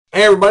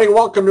Hey everybody,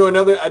 welcome to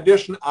another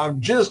edition of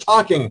Jizz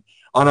Talking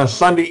on a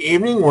Sunday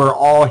evening. We're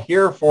all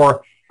here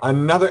for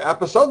another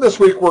episode. This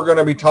week we're going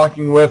to be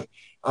talking with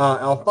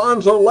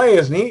Alphonso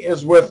Layz, and he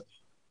is with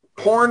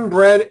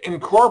Cornbread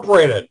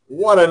Incorporated.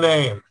 What a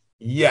name.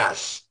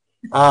 Yes.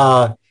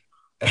 Cute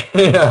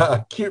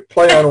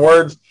play on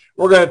words.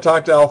 We're going to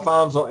talk to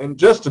Alphonso in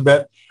just a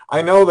bit.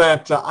 I know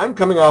that I'm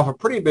coming off a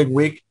pretty big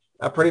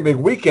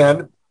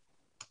weekend,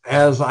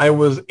 as I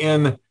was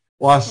in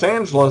Los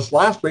Angeles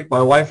last week.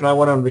 My wife and I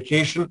went on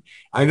vacation.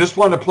 I just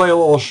wanted to play a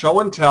little show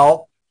and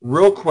tell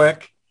real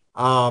quick.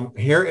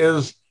 Here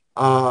is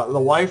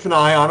the wife and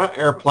I on an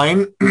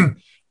airplane.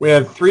 We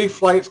had 3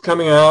 flights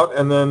coming out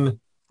and then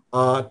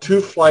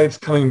 2 flights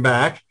coming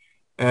back.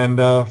 And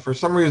for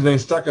some reason, they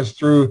stuck us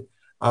through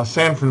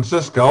San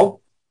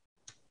Francisco.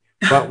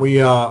 But we,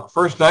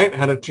 first night,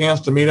 had a chance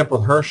to meet up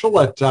with Herschel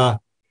at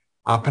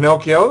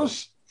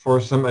Pinocchio's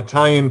for some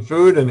Italian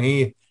food, and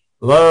he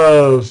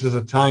loves his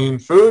Italian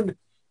food.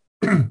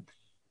 And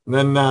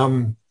then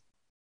the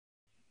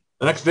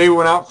next day we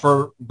went out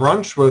for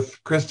brunch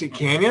with Christy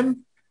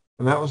Canyon,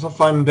 and that was a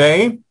fun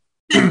day.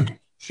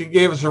 She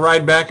gave us a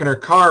ride back in her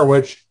car,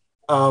 which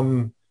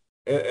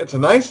it's a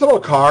nice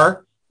little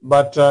car,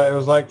 but it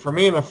was like, for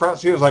me in the front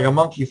seat, it was like a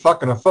monkey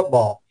fucking a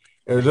football.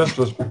 It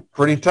was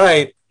pretty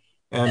tight.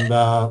 And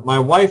my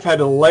wife had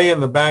to lay in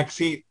the back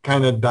seat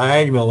kind of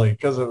diagonally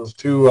because it was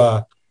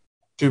too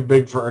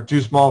big for her, too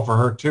small for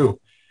her too.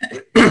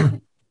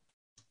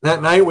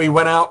 That night we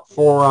went out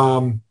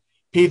for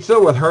pizza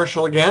with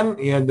Herschel again.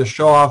 He had to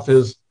show off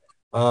his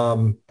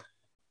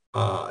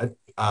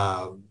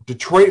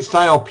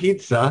Detroit-style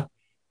pizza,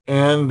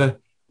 and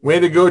we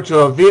had to go to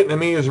a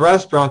Vietnamese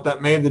restaurant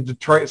that made the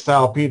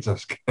Detroit-style pizza.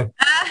 Kind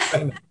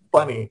of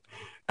funny,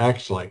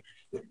 actually.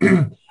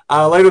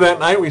 Later that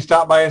night, we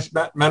stopped by,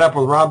 met up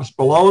with Rob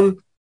Spallone.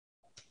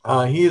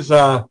 He's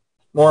more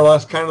or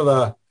less kind of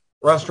the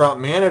restaurant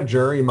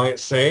manager, you might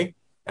say,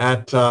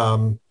 at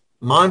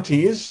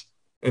Monty's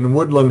in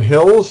Woodland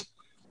Hills.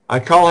 I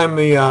call him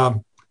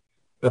the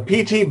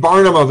P.T.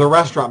 Barnum of the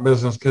restaurant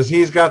business, because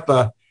he's got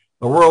the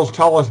world's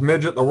tallest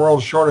midget, the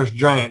world's shortest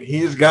giant.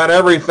 He's got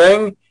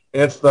everything.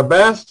 It's the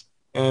best,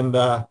 and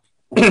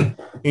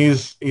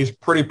he's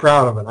pretty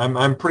proud of it.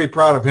 I'm pretty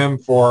proud of him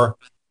for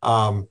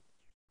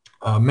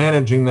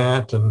managing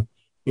that, and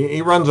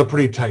he runs a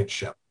pretty tight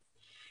ship.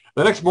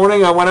 The next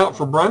morning, I went out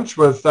for brunch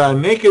with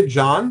Naked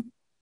John.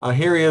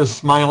 Here he is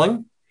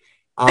smiling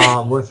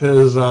with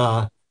his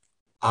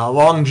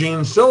Long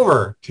Jean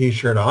Silver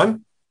t-shirt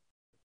on.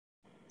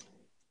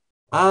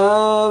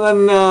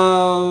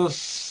 Then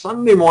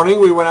Sunday morning,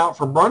 we went out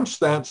for brunch.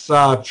 That's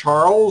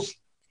Charles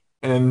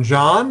and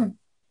John.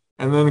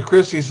 And then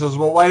Chrissy says,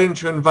 well, why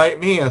didn't you invite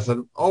me? I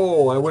said,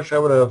 oh, I wish I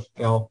would have,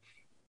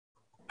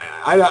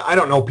 I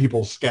don't know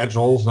people's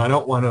schedules, and I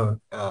don't want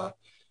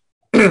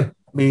to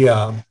be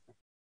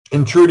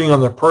intruding on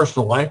their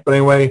personal life. But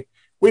anyway,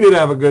 we did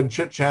have a good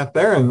chit-chat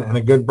there and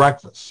a good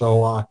breakfast.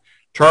 So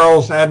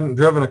Charles hadn't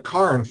driven a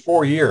car in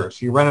 4 years.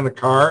 He rented a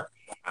car,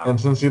 and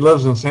since he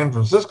lives in San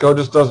Francisco,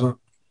 just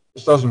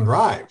doesn't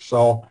drive.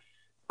 So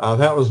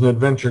that was an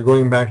adventure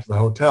going back to the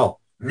hotel,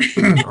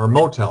 or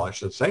motel, I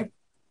should say.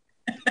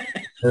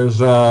 There's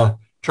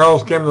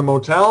Charles came to the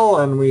motel,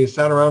 and we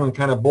sat around and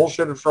kind of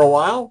bullshitted for a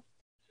while.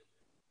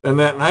 And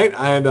that night,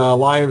 I had a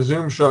live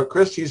Zoom show at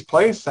Christy's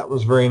place. That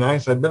was very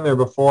nice. I'd been there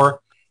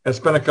before. I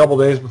spent a couple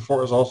days before.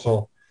 It was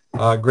also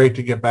great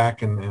to get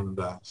back and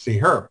see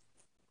her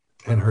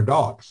and her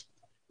dogs.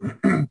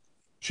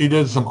 She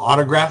did some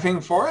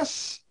autographing for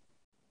us.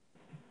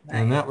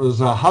 Nice. And that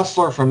was a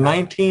Hustler from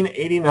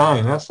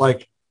 1989. That's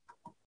like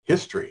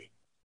history.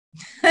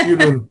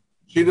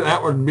 That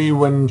would be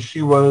when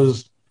she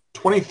was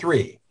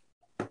 23.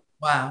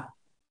 Wow.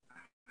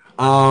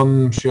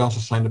 She also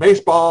signed a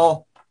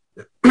baseball.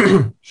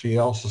 She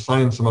also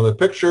signed some other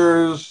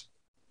pictures.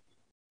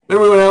 Then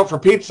we went out for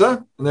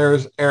pizza, and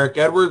there's Eric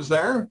Edwards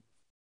there.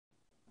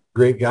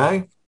 Great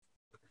guy.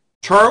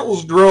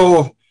 Charles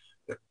drove,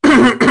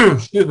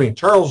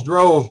 Charles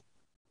drove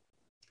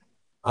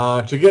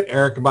to get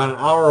Eric about an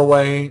hour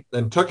away,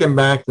 then took him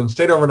back, then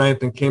stayed overnight,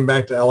 then came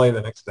back to LA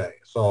the next day.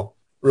 So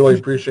really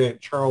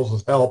appreciate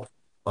Charles's help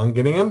on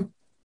getting him.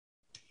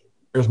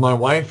 Here's my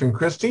wife and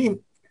Christy.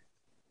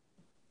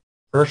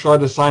 Herschel had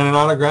to sign an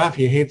autograph.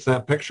 He hates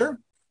that picture.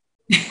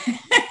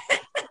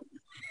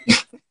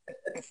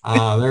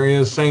 There he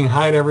is saying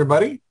hi to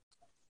everybody.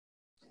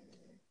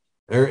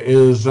 There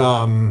is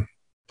Erica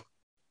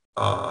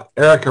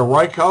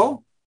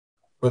Royko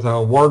with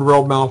a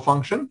wardrobe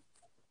malfunction.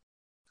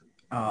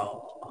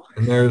 Oh.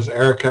 And there's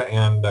Erica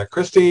and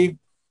Christy.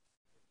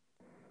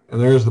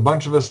 And there's the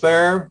bunch of us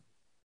there.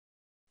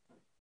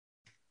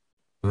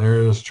 And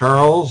there's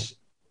Charles.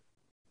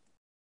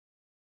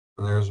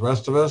 And there's the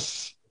rest of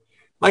us.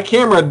 My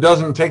camera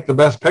doesn't take the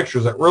best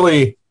pictures. It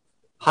really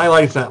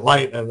highlights that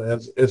light. And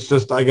it's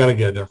just, I got to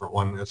get a different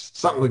one. It's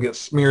something that gets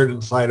smeared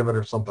inside of it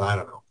or something. I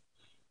don't know.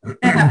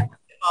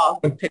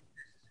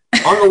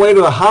 On the way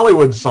to the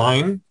Hollywood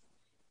sign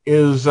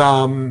is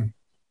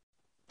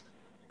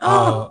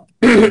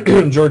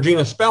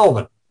Georgina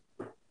Spelman.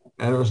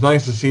 And it was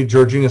nice to see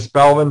Georgina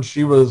Spelvin.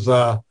 She was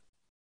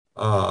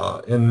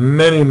in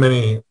many,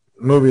 many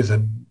movies,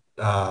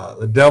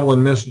 The Devil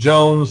and Miss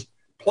Jones.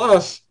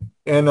 Plus,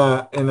 in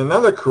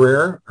another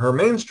career, her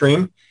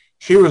mainstream,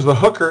 she was the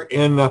hooker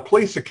in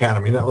Police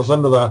Academy. That was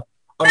under the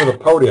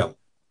podium.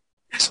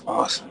 That's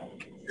awesome.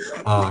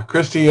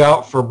 Christy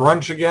out for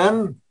brunch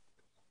again.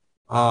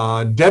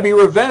 Debbie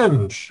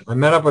Revenge. I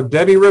met up with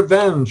Debbie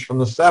Revenge from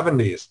the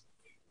 70s,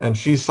 and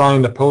she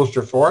signed a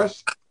poster for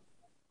us.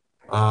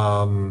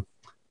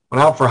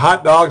 Went out for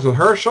hot dogs with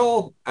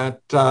Herschel at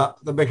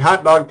the big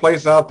hot dog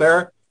place out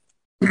there,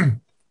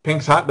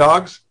 Pink's Hot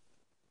Dogs.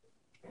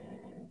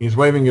 He's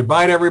waving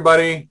goodbye to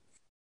everybody,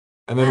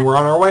 and then we're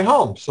on our way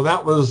home. So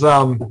that was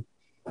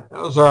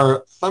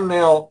our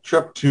thumbnail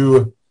trip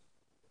to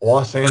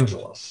Los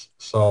Angeles.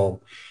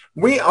 So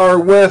we are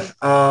with,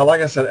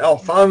 like I said,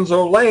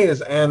 Alphonso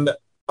Layz, and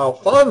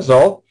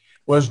Alphonso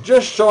was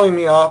just showing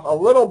me off a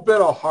little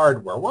bit of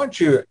hardware. Why don't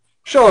you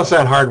show us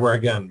that hardware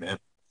again, man?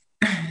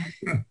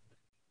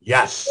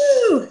 Yes.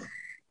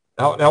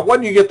 Now, what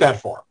do you get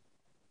that for?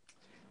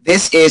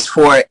 This is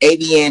for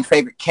AVN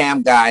favorite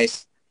cam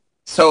guys.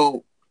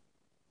 So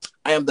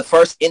I am the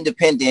first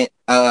independent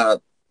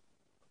of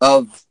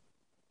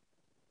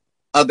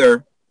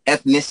other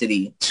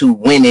ethnicity to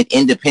win it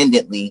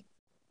independently.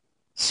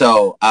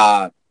 So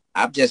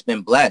I've just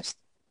been blessed,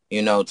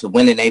 to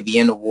win an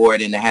AVN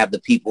award and to have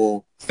the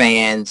people,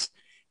 fans,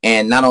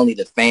 and not only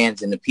the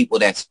fans and the people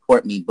that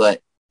support me,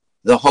 but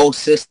the whole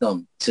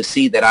system to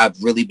see that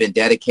I've really been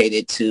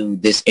dedicated to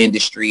this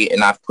industry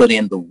and I've put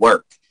in the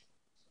work.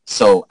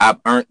 So I've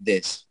earned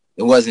this.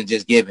 It wasn't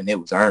just given, it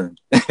was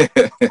earned.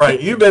 Right.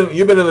 You've been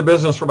in the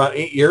business for about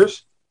 8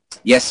 years?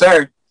 Yes,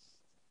 sir.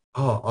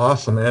 Oh,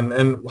 awesome.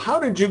 And how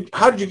did you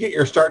get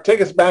your start?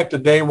 Take us back to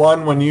day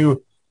one when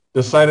you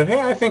decided,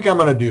 hey, I think I'm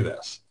going to do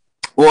this.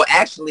 Well,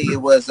 actually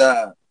it was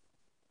kind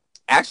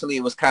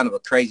of a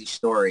crazy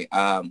story.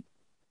 I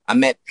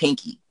met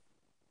Pinky.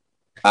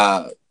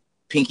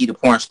 Pinky the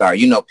porn star,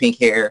 pink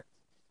hair.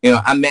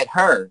 I met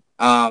her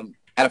at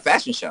a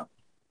fashion show.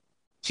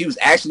 She was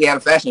actually at a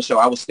fashion show.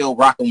 I was still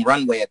rocking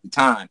runway at the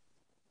time.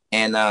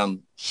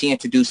 And she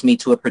introduced me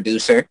to a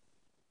producer.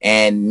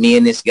 And me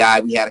and this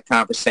guy, we had a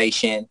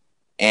conversation.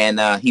 And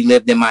he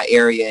lived in my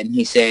area. And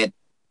he said,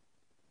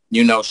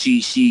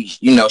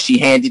 she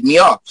handed me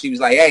off. She was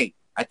like, hey,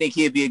 I think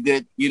he'd be a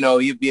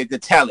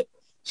good talent.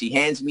 She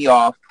hands me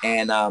off.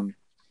 And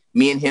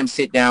me and him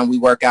sit down. We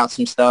work out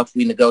some stuff.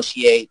 We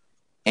negotiate.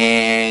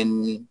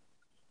 And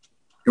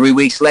 3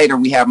 weeks later,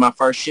 we have my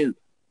first shoot.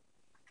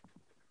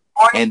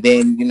 And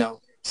then,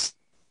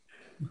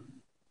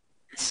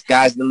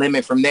 sky's the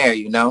limit from there,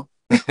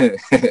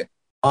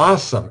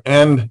 Awesome.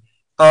 And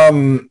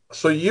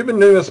so you've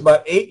been doing this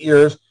about 8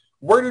 years.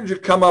 Where did you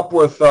come up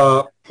with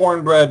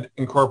Pornbread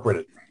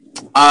Incorporated?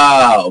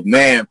 Oh,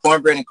 man,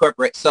 Pornbread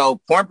Incorporated. So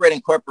Pornbread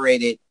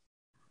Incorporated,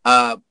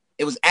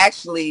 it was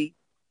actually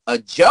a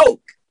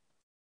joke.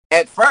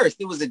 At first,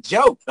 it was a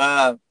joke.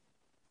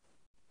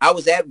 I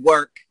was at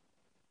work,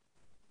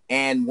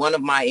 and one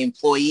of my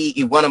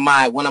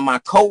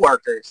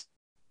coworkers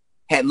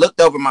had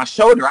looked over my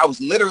shoulder. I was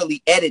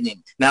literally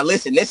editing. Now,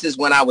 listen, this is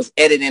when I was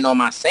editing on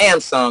my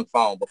Samsung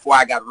phone before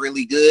I got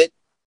really good,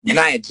 and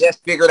I had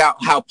just figured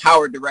out how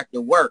Power Director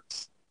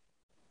works.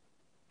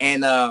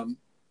 And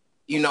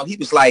he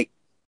was like,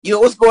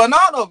 what's going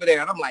on over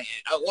there? And I'm like,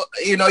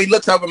 he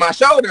looks over my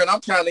shoulder, and I'm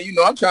trying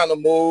to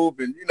move,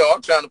 and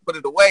I'm trying to put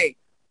it away,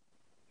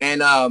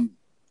 and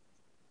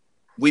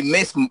we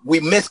missed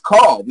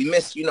call. We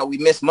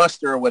missed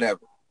muster or whatever.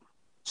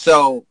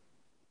 So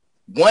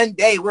one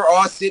day we're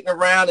all sitting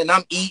around and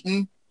I'm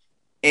eating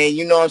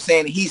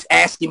and he's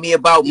asking me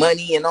about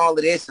money and all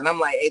of this. And I'm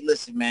like, hey,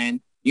 listen,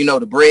 man,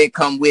 the bread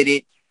come with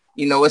it.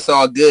 It's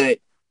all good.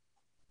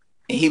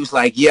 And he was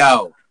like,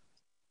 yo,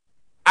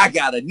 I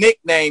got a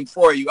nickname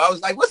for you. I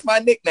was like, what's my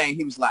nickname?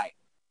 He was like,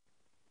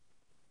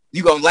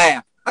 you gonna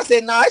laugh. I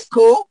said, no, it's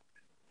cool.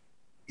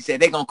 He said,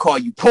 they're going to call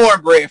you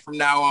Pornbread from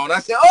now on.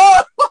 I said,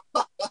 oh.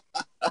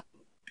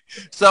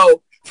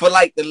 So for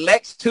like the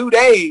next 2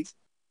 days,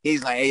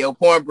 he's like, hey, yo,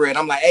 Pornbread.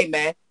 I'm like, hey,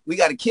 man, we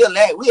got to kill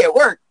that. We at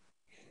work.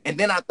 And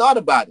then I thought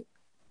about it.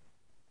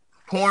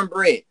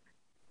 Pornbread.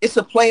 It's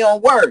a play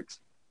on words.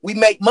 We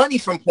make money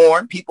from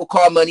porn. People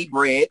call money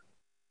bread.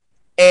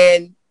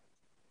 And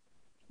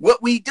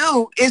what we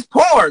do is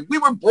porn. We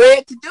were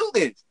bred to do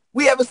this.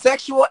 We have a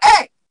sexual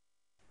act.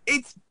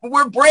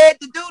 We're bred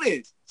to do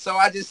this. So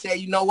I just said,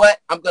 you know what?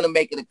 I'm going to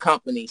make it a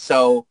company.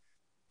 So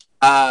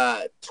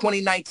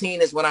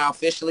 2019 is when I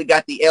officially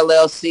got the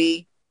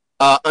LLC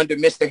under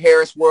Mr.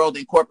 Harris World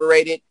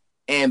Incorporated.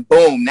 And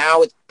boom,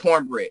 now it's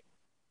Pornbread.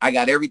 I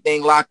got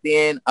everything locked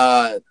in,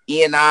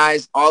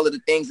 E&Is, all of the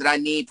things that I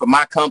need for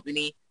my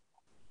company.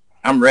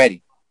 I'm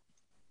ready.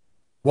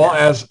 Well,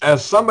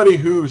 as somebody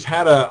who's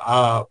had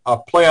a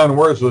play on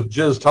words with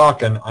Jizz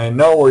Talking, I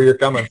know where you're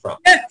coming from.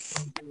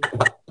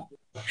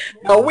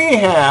 Now we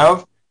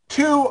have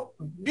two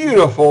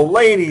beautiful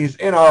ladies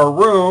in our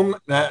room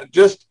that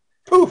just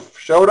poof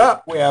showed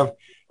up. We have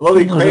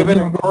Lily Craven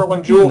and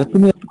Corlin Jewell.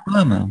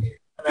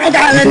 Hi,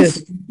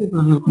 darlings.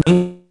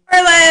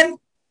 Merlin.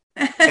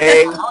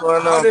 Hey, what's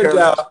going on,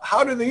 Karen?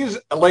 How do these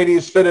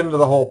ladies fit into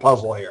the whole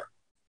puzzle here?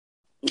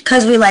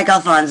 Because we like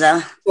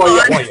Alphonso.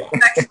 Well, yeah.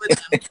 Sex with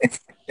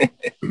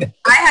him.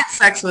 I had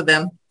sex with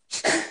him.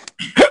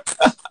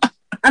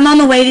 I'm on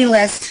the waiting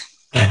list.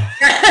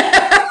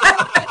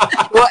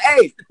 Well,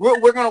 hey,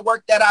 we're going to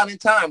work that out in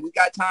time. We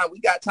got time.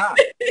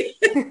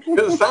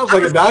 It sounds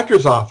like a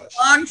doctor's office.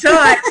 Long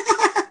time.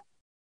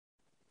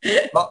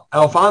 Well,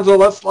 Alphonso,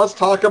 let's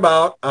talk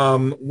about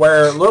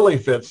where Lily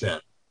fits in.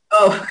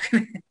 Oh.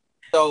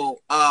 So,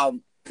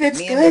 Fits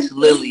me good. and Miss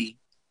Lily,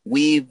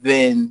 we've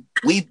been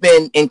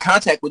in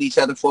contact with each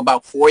other for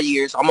about 4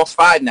 years, almost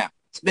 5 now.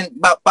 It's been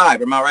about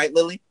 5. Am I right,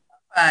 Lily?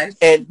 5.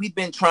 And we've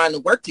been trying to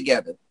work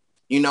together.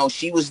 You know,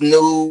 she was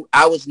new.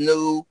 I was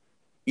new.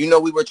 You know,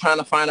 we were trying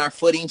to find our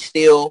footing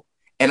still.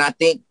 And I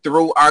think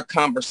through our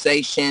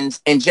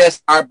conversations and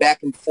just our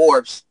back and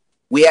forths,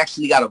 we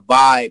actually got a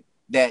vibe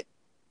that,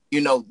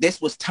 you know,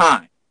 this was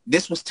time.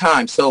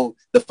 So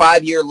the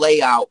 5-year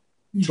layout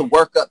to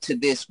work up to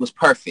this was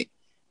perfect.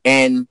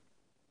 And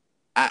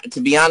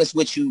to be honest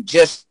with you,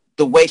 just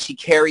the way she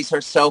carries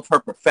herself, her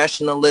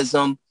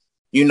professionalism,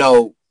 you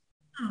know,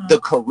 the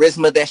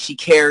charisma that she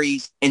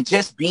carries, and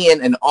just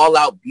being an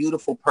all-out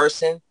beautiful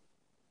person,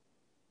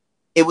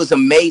 it was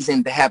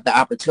amazing to have the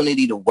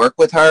opportunity to work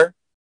with her,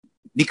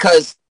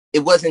 because it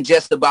wasn't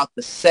just about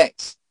the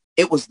sex.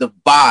 It was the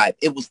vibe.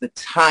 It was the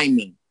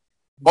timing.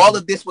 All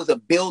of this was a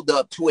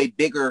build-up to a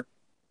bigger,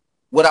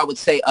 what I would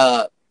say,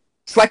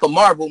 it's like a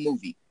Marvel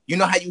movie. You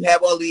know how you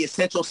have all the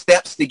essential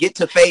steps to get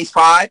to phase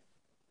 5?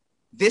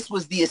 This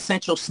was the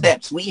essential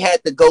steps. We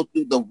had to go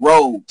through the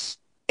roads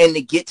and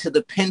to get to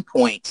the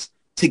pinpoints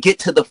to get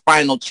to the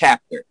final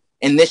chapter.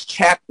 And this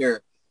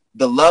chapter,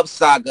 the love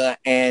saga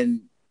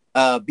and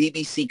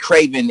BBC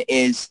Craven,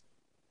 is,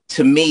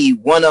 to me,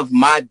 one of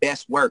my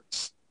best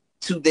works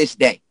to this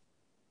day.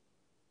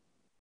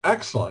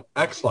 Excellent.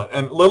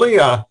 And Lily,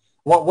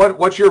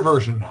 what's your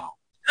version now?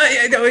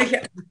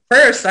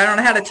 First, I don't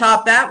know how to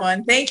top that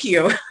one. Thank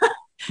you.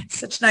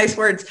 Such nice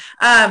words.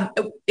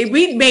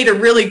 We made a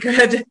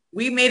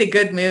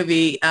good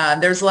movie.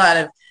 There's a lot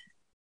of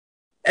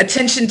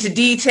attention to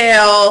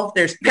detail.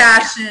 There's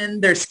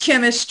passion. There's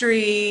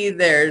chemistry.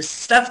 There's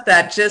stuff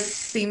that just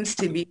seems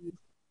to be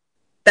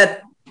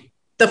that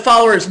the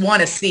followers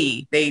want to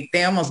see. They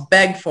almost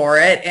beg for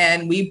it.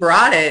 And we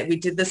brought it. We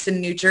did this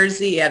in New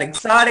Jersey at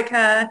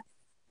Exotica.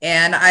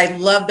 And I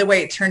love the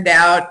way it turned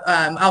out.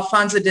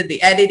 Alphonso did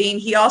the editing.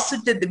 He also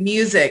did the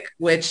music,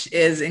 which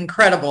is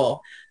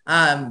incredible.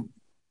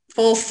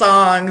 Full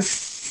songs,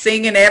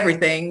 singing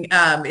everything.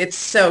 It's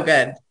so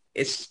good.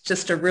 It's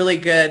just a really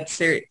good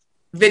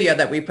video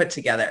that we put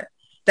together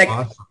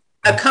that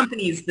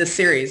accompanies the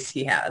series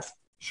he has.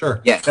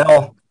 Sure. Yes.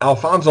 Now,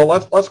 Alphonso,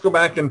 let's go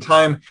back in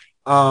time.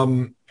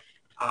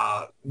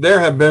 There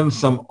have been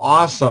some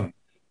awesome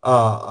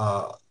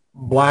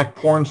black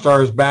porn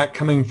stars back,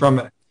 coming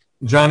from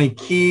Johnny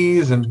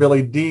Keys and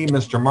Billy D,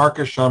 Mr.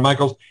 Marcus, Shawn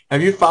Michaels.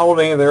 Have you followed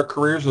any of their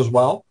careers as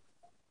well?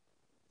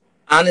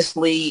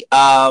 Honestly,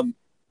 I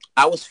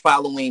was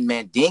following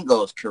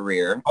Mandingo's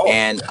career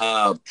and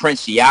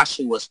Prince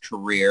Yashua's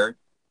career.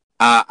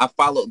 I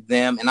followed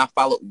them, and I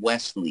followed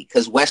Wesley,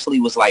 because Wesley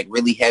was like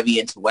really heavy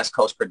into West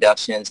Coast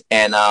Productions,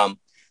 and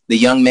the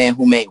young man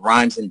who made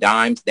Rhymes and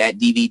Dimes, that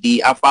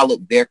DVD, I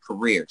followed their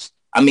careers.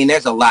 I mean,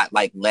 there's a lot,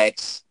 like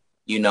Lex,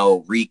 you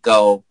know,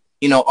 Rico,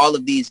 you know, all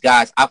of these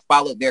guys. I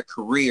followed their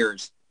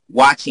careers,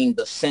 watching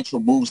the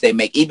central moves they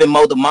make. Even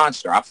Mo the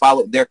Monster, I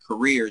followed their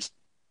careers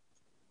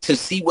to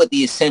see what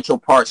the essential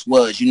parts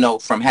was, you know,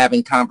 from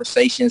having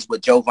conversations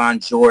with Jovan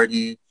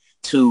Jordan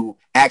to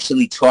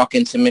actually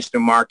talking to Mr.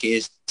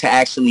 Marcus, to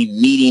actually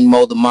meeting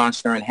Mo the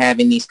Monster and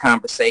having these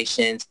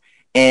conversations,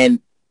 and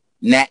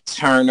Nat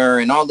Turner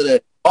and all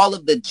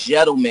of the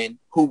gentlemen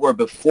who were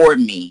before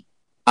me,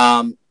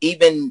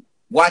 even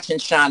watching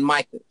Shawn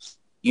Michaels,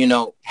 you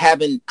know,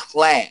 having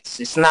class.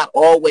 It's not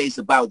always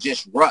about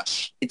just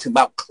rush. It's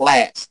about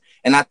class.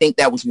 And I think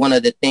that was one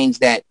of the things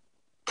that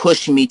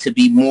pushed me to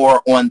be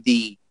more on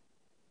the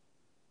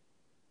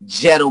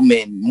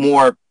gentleman,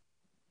 more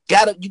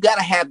you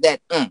gotta have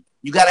that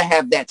you gotta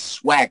have that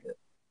swagger.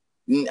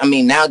 I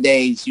mean,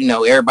 nowadays, you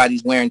know,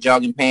 everybody's wearing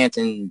jogging pants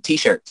and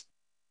t-shirts,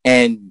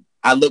 and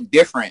I look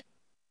different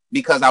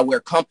because I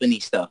wear company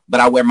stuff, but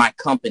I wear my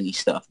company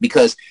stuff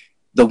because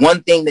the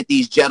one thing that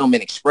these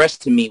gentlemen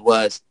expressed to me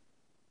was,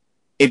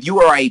 if you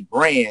are a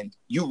brand,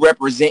 you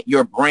represent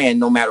your brand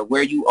no matter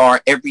where you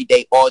are, every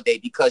day, all day,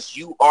 because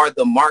you are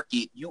the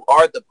market, you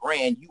are the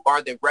brand, you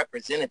are the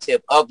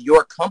representative of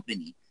your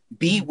company.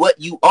 Be what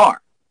you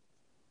are,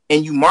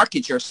 and you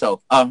market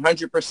yourself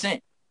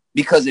 100%.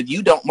 Because if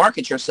you don't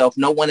market yourself,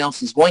 no one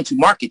else is going to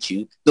market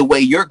you the way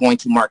you're going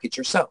to market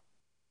yourself.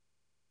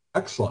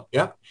 Excellent.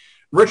 Yeah.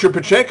 Richard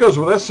Pacheco's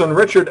with us, and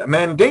Richard,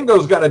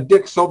 Mandingo's got a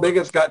dick so big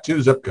it's got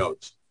 2 zip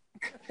codes.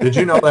 Did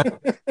you know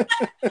that?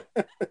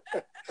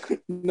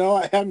 No,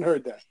 I hadn't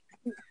heard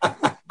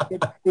that.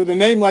 With a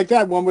name like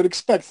that, one would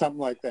expect something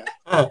like that.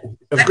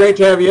 It's great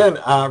to have you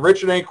in.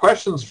 Richard, any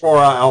questions for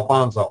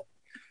Alphonso?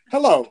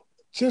 Hello.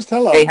 Just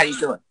hello. Hey, how you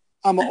doing?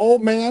 I'm an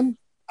old man.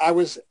 I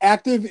was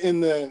active in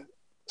the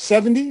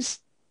 70s.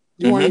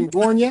 You weren't even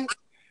born yet.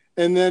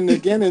 And then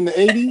again in the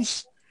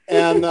 80s.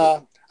 And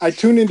I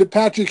tune into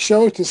Patrick's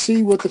show to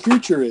see what the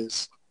future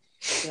is.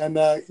 And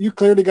you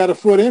clearly got a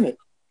foot in it.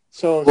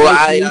 So well,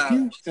 nice to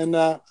meet you. And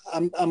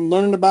I'm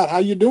learning about how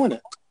you're doing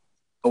it.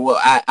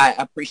 Well, I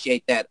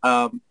appreciate that.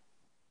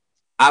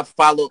 I've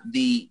followed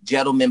the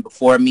gentleman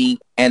before me,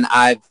 and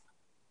I've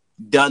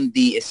done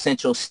the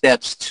essential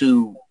steps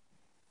to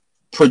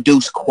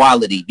produce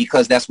quality,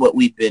 because that's what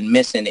we've been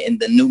missing in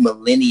the new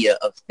millennia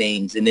of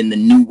things, and in the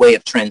new way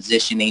of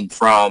transitioning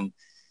from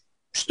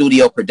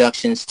studio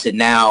productions to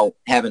now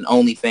having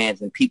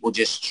OnlyFans and people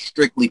just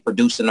strictly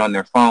producing on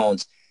their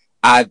phones.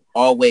 I've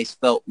always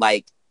felt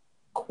like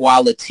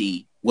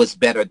quality was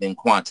better than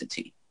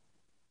quantity.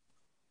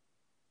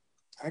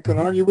 I can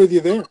argue with you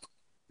there.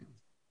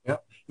 Yeah.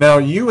 Now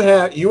you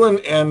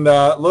and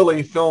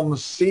Lily filmed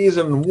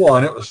season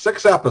 1. It was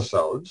 6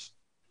 episodes.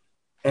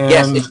 And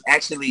yes, it's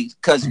actually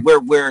because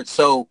we're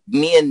so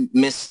me and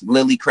Miss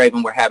Lily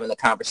Craven were having a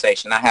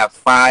conversation. I have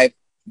 5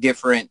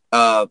 different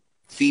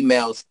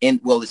females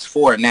in. Well, it's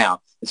 4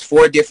 now. It's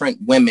 4 different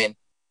women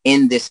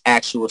in this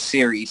actual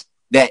series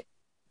that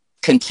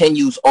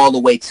continues all the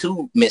way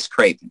to Miss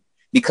Craven,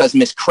 because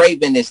Miss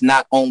Craven is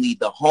not only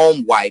the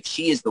home wife,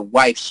 she is the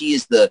wife. She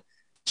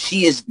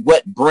is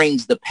what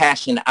brings the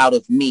passion out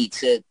of me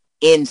to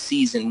end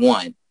season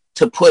 1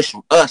 to push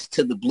us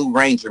to the Blue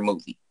Ranger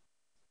movie.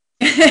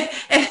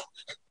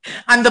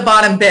 I'm the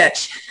bottom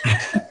bitch.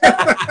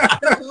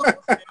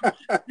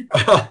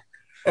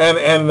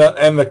 and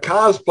the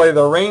cosplay,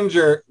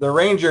 the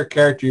ranger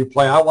character you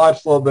play, I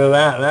watched a little bit of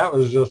that, and that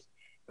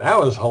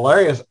was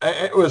hilarious.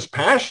 It was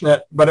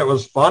passionate, but it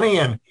was funny,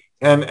 and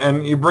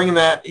you bring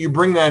that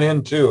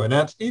in too, and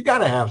that's, you got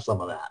to have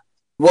some of that.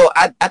 Well,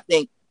 I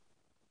think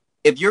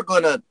if you're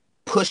gonna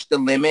push the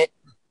limit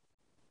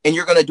and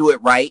you're gonna do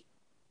it right,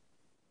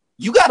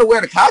 you got to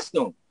wear the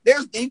costume.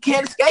 You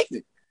can't escape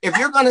it. If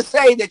you're going to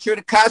say that you're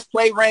the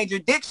cosplay ranger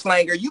dick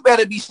slanger, you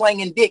better be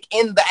slinging dick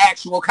in the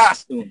actual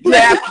costume. You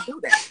have to do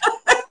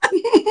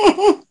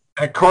that.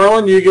 And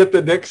Corlin, you get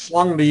the dick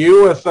slung to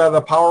you with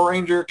the Power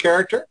Ranger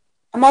character?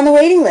 I'm on the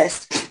waiting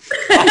list.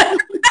 I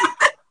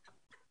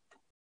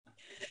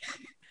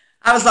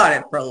was on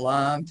it for a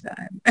long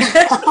time.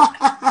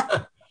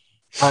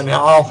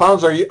 Now,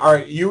 Alphonso,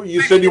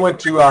 you said you went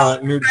to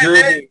New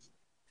Jersey.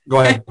 Go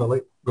ahead,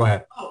 Billy. Go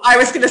ahead. I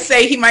was going to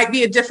say he might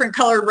be a different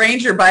colored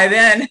ranger by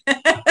then.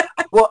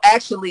 Well,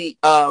 actually,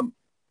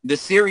 the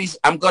series,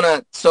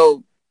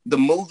 so the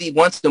movie,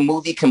 once the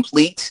movie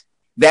completes,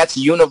 that's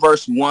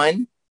universe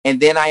 1.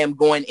 And then I am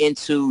going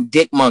into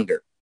Dickmonger.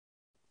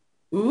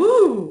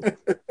 Ooh.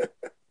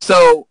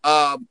 So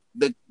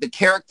the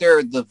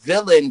character, the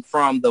villain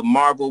from the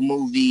Marvel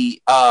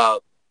movie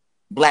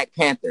Black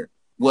Panther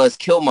was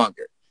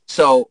Killmonger.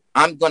 So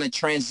I'm going to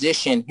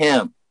transition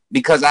him,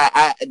 because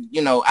I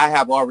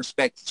have all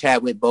respect to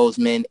Chadwick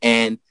Boseman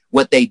and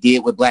what they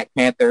did with Black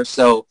Panther.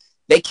 So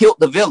they killed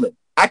the villain.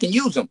 I can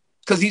use him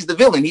because he's the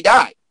villain. He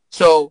died.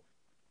 So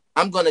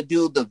I'm going to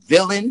do the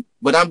villain,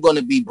 but I'm going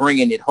to be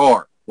bringing it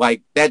hard.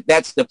 Like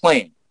that's the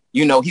plan.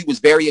 He was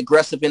very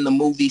aggressive in the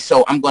movie.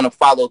 So I'm going to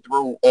follow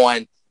through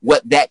on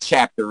what that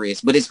chapter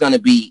is, but it's going to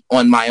be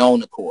on my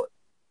own accord.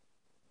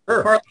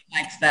 Sure. Corlin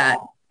likes that.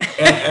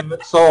 and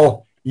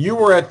so you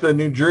were at the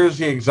New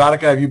Jersey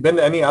Exotica. Have you been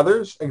to any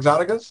others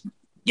Exoticas?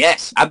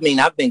 Yes. I mean,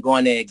 I've been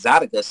going to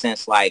Exotica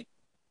since I've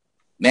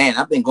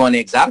been going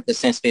to Exotica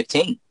since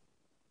 15.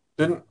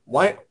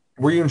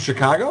 Were you in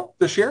Chicago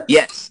this year?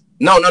 Yes.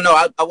 No.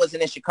 I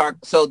wasn't in Chicago.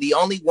 So the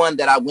only one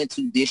that I went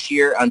to this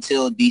year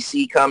until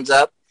DC comes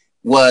up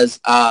was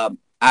I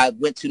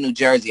went to New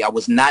Jersey. I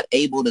was not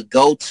able to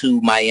go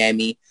to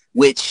Miami,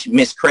 which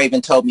Miss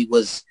Craven told me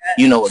was,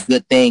 a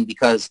good thing,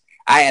 because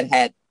I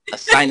had a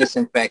sinus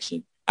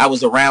infection. I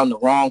was around the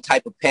wrong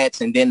type of pets,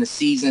 and then the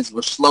seasons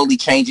were slowly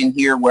changing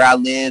here where I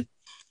live,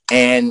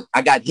 and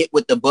I got hit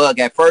with the bug.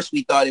 At first,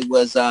 we thought it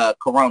was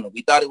corona.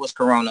 We thought it was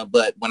corona,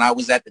 but when I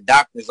was at the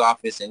doctor's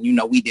office and,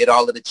 we did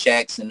all of the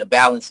checks and the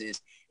balances,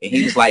 and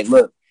he was like,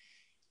 look,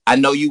 I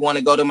know you want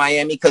to go to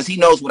Miami, because he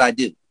knows what I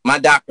do. My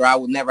doctor, I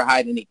will never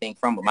hide anything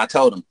from him. I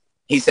told him.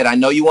 He said, I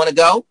know you want to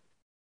go.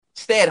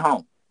 Stay at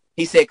home.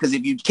 He said, because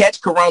if you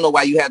catch corona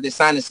while you have this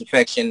sinus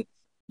infection,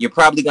 you're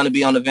probably going to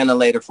be on the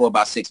ventilator for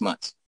about 6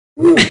 months.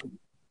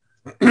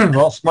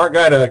 Well, smart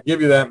guy to give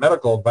you that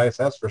medical advice,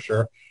 that's for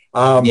sure.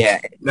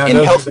 Yeah. Now,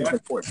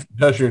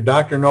 does your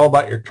doctor know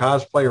about your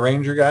cosplay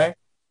ranger guy?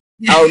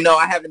 Oh no,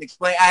 I haven't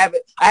explained. I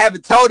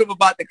haven't told him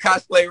about the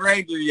cosplay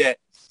ranger yet.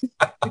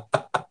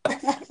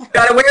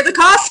 Gotta wear the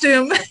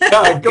costume.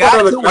 Yeah,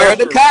 got to wear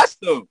the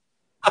costume.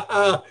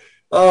 Oh,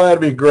 that'd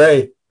be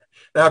great.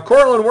 Now,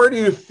 Corlin, where do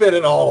you fit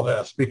in all of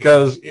this?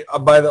 Because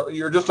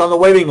you're just on the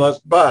waiting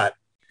list, but.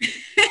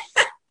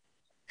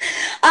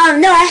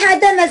 No, I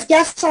had them as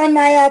guests on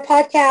my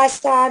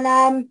podcast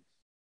on,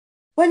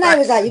 what night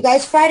was that, you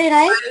guys? Friday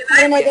night?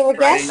 Friday night they were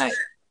guests? Night.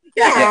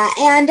 Yeah,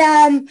 and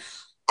I'm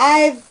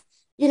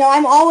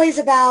always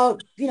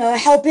about,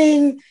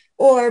 helping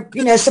or,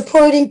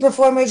 supporting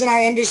performers in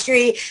our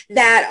industry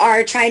that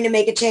are trying to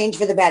make a change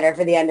for the better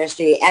for the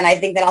industry. And I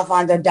think that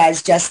Alphonso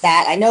does just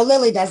that. I know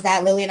Lily does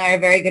that. Lily and I are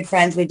very good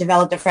friends. We've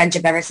developed a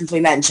friendship ever since we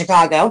met in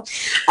Chicago.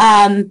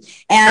 And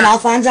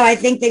Alphonso, I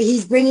think that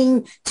he's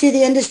bringing to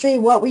the industry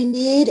what we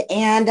need.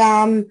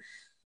 And,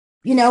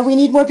 we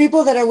need more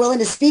people that are willing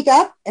to speak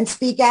up and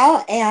speak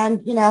out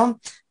and,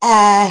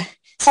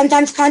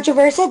 sometimes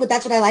controversial, but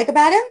that's what I like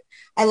about him.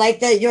 I like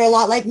that you're a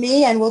lot like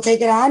me and we'll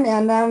take it on.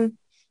 And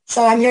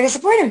so I'm here to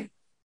support him.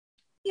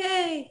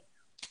 Yay.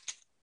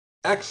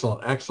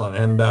 Excellent.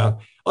 And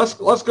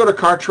let's go to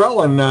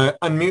Cartrell and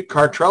unmute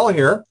Cartrell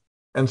here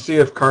and see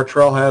if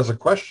Cartrell has a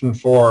question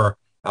for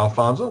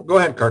Alphonso. Go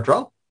ahead,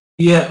 Cartrell.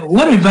 Yeah.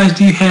 What advice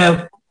do you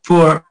have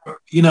for,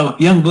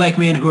 young black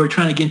men who are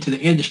trying to get into the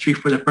industry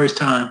for the first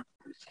time?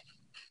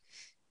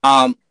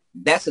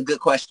 That's a good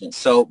question.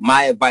 So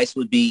my advice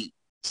would be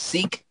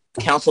seek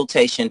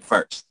consultation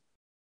first.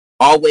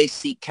 Always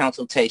seek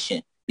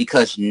consultation,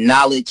 because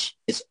knowledge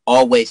is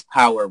always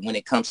power when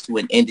it comes to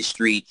an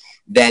industry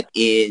that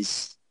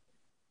is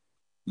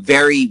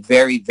very,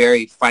 very,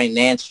 very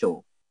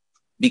financial,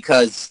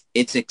 because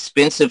it's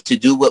expensive to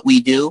do what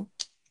we do,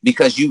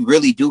 because you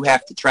really do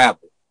have to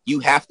travel. You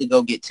have to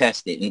go get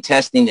tested, and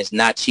testing is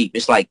not cheap.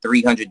 It's like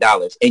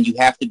 $300, and you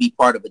have to be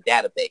part of a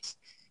database.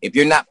 If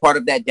you're not part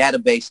of that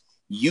database,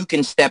 you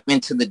can step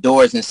into the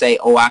doors and say,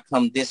 oh, I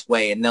come this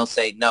way. And they'll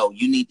say, no,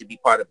 you need to be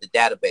part of the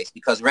database,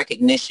 because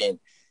recognition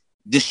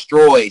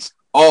destroys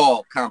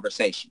all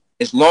conversation.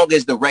 As long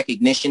as the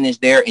recognition is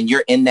there and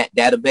you're in that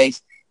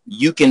database,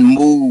 you can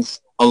move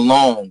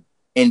along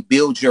and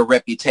build your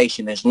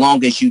reputation, as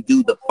long as you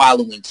do the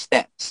following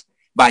steps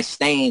by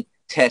staying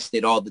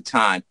tested all the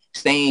time,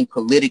 staying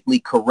politically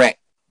correct.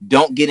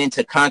 Don't get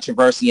into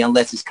controversy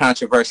unless it's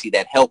controversy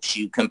that helps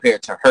you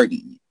compared to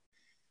hurting you.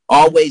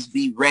 Always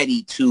be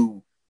ready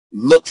to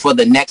look for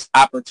the next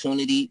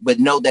opportunity, but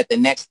know that the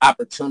next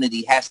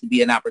opportunity has to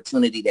be an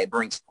opportunity that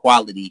brings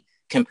quality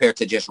compared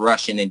to just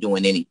rushing and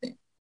doing anything.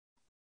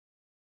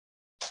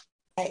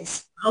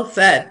 Nice. Well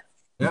said.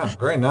 Yeah,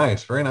 very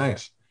nice. Very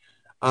nice.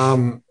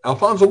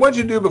 Alphonso, what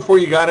did you do before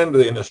you got into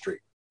the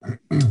industry?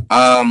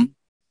 I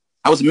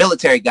was a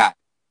military guy.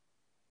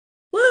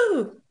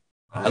 Woo!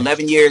 Nice.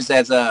 11 years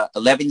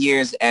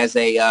as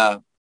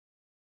a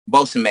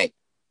bosun mate.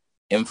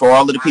 And for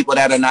all of the people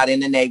that are not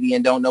in the Navy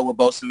and don't know what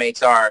bosun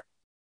mates are,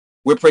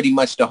 we're pretty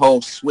much the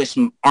whole Swiss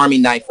Army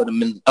knife of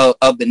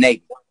the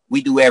Navy.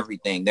 We do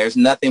everything. There's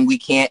nothing we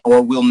can't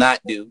or will not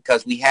do,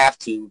 because we have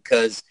to,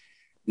 because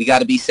we got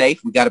to be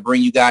safe. We got to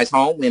bring you guys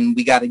home, and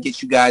we got to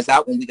get you guys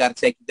out, and we got to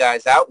take you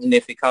guys out. And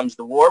if it comes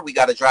to war, we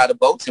got to drive the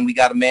boats, and we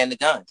got to man the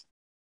guns.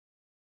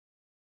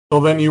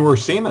 So then you were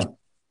seaman.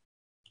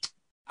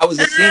 I was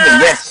a seaman.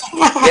 Yes.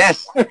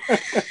 Yes.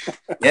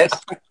 Yes.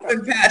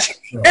 Good Patrick.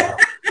 Yeah.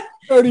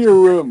 Go to your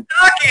room.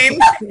 Talking.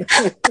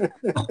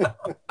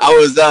 I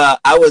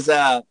was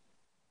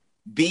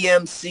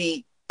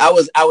BMC. I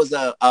was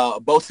a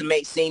bosun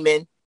mate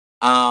seaman,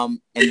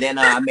 and then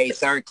I made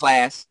third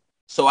class.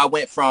 So I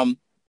went from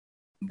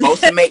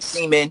bosun mate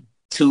seaman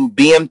to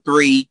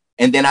BM3,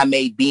 and then I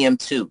made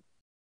BM2.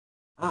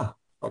 Ah,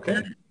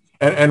 okay.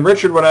 And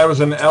Richard, when I was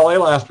in LA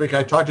last week,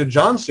 I talked to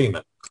John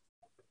Seaman.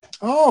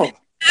 Oh,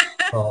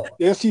 So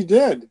yes, you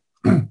did.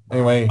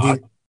 anyway, he's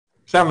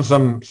having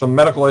some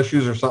medical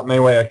issues or something.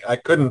 Anyway, I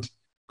couldn't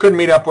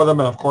meet up with him,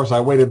 and of course, I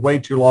waited way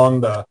too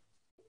long to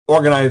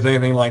organize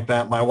anything like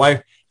that. My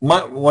wife,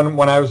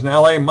 when I was in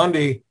LA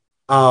Monday,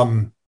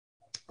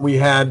 we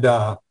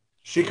had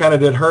she kind of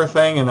did her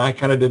thing, and I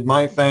kind of did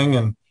my thing,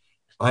 and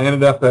I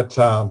ended up at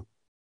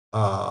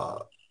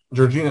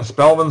Georgina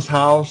Spelvin's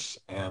house,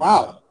 and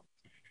Wow.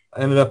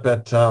 I ended up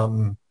at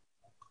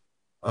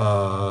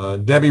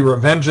Debbie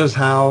Revenge's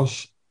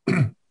house,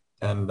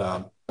 and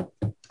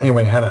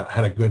anyway,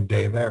 had a good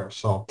day there.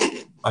 So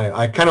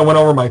I kind of went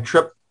over my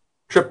trip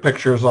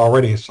pictures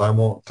already, so I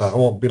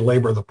won't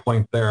belabor the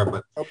point there.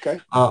 But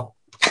Okay.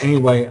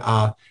 anyway,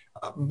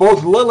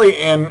 both Lily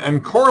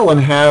and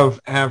Corlin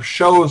have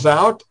shows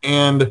out.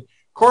 And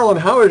Corlin,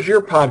 how is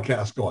your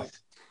podcast going?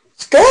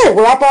 It's good.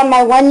 We're up on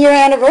my 1-year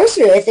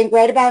anniversary, I think,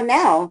 right about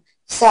now.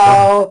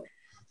 So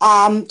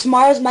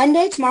tomorrow's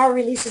Monday. Tomorrow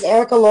releases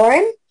Erica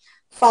Lauren,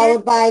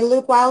 followed by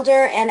Luke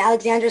Wilder and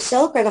Alexandra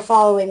Silk are the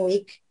following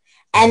week.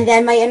 And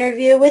then my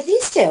interview with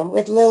these two,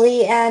 with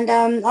Lily and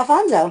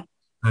Alphonso.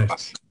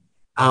 Nice.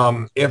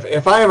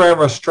 If I ever have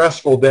a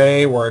stressful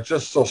day where it's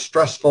just so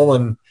stressful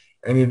and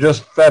you're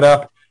just fed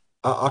up,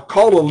 a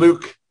call to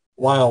Luke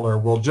Wilder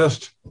will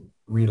just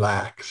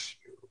relax.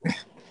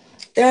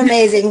 They're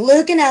amazing.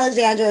 Luke and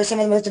Alexandra are some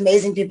of the most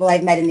amazing people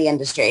I've met in the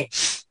industry.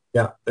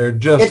 Yeah, they're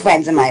just Good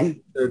friends of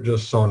mine. They're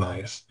just so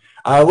nice.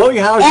 Lily,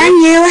 how's And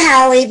you,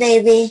 Howie,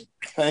 baby.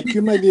 Thank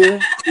you, my dear.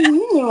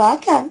 You're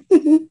welcome.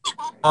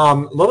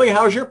 Lily,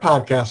 how's your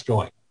podcast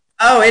going?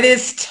 Oh, it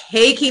is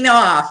taking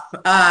off.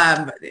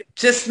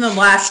 Just in the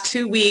last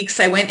 2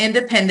 weeks, I went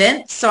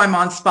independent. So I'm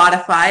on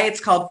Spotify. It's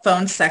called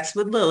Phone Sex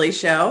with Lily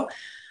Show.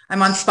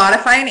 I'm on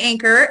Spotify and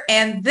Anchor.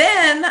 And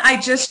then I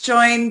just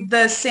joined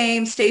the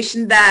same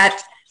station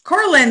that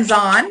Corlin's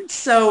on.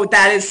 So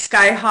that is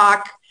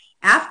Skyhawk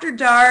After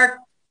Dark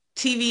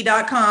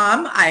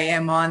TV.com.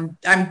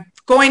 I'm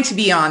going to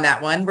be on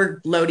that one.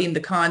 We're loading the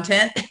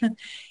content.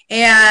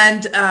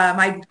 And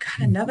I got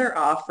another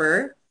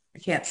offer. I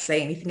can't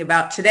say anything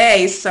about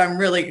today, so I'm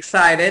really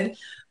excited.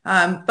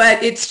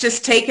 But it's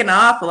just taken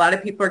off. A lot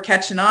of people are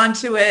catching on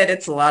to it.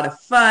 It's a lot of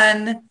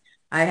fun.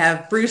 I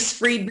have Bruce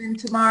Friedman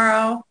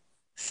tomorrow.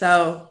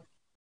 So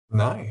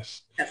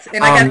nice. Yes,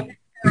 and I got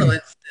Carolyn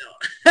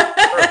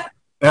still.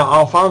 Now,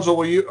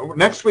 Alphonso,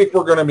 next week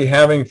we're going to be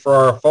having for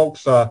our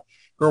folks who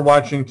are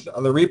watching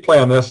the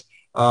replay on this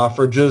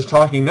for Jizz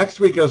Talking. Next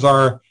week is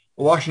our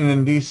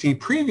Washington, D.C.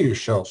 preview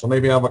show. So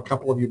maybe I'll have a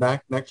couple of you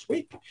back next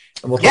week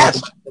and we'll talk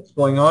about what's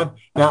going on.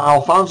 Now,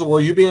 Alphonso,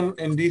 will you be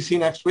in D.C.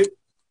 next week?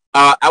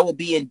 I will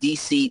be in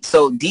D.C.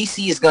 So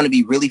D.C. is going to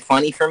be really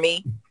funny for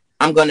me.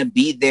 I'm going to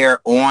be there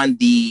on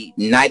the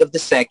night of the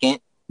 2nd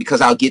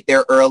because I'll get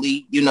there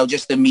early,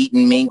 just to meet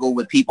and mingle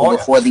with people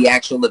before the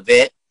actual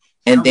event.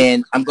 And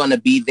then I'm going to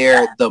be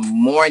there the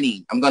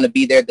morning. I'm going to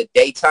be there the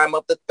daytime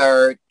of the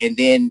 3rd. And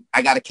then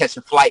I got to catch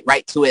a flight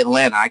right to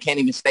Atlanta. I can't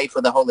even stay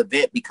for the whole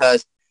event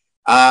because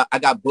I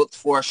got booked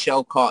for a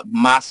show called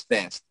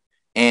MOSFest.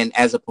 And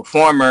as a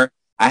performer,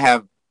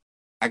 I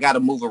got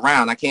to move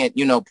around. I can't,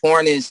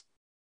 porn is,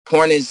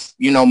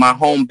 my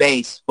home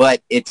base,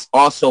 but it's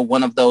also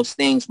one of those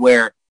things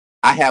where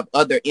I have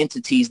other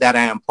entities that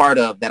I am part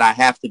of that I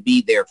have to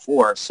be there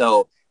for.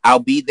 So I'll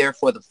be there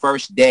for the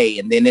first day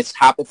and then it's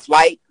hop a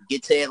flight,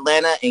 get to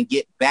Atlanta and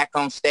get back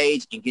on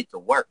stage and get to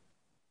work.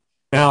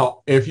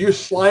 Now, if you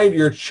slide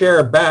your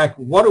chair back,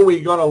 what are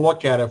we going to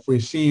look at if we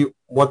see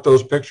what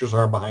those pictures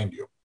are behind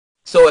you?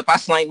 So if I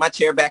slide my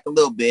chair back a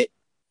little bit,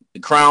 the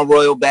Crown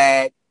Royal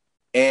bag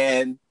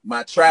and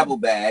my travel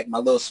bag, my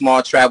little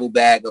small travel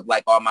bag of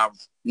like all my,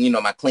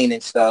 my cleaning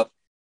stuff,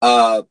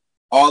 all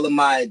of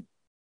my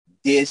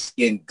disc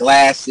and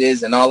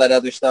glasses and all that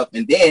other stuff.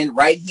 And then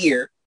right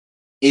here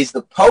is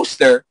the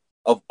poster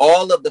of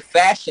all of the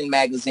fashion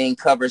magazine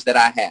covers that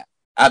I have.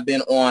 I've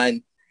been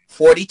on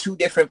 42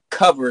 different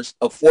covers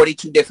of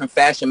 42 different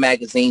fashion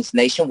magazines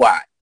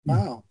nationwide.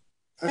 Wow.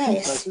 That's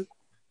impressive.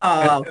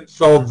 And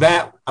so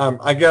that,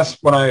 I guess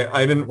when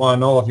I didn't want to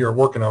know if you were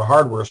working at a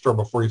hardware store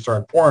before you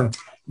started porn,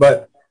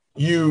 but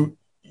you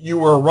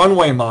were a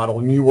runway model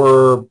and you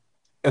were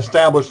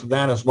established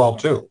that as well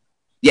too.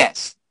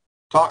 Yes.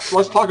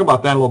 Let's talk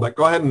about that a little bit.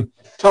 Go ahead and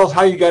tell us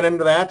how you got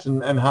into that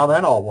and how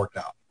that all worked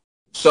out.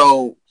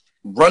 So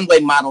runway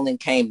modeling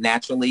came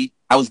naturally.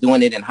 I was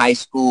doing it in high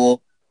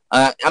school.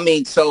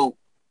 So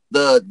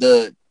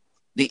the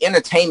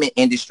entertainment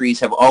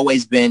industries have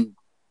always been,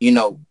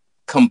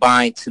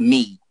 combined to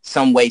me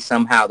some way,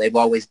 somehow. They've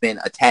always been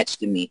attached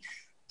to me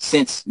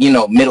since,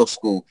 middle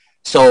school.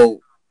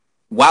 So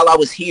while I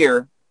was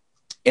here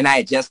and I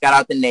had just got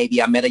out the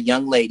Navy, I met a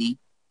young lady.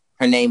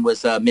 Her name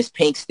was Miss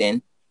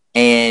Pinkston.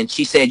 And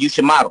she said, you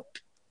should model.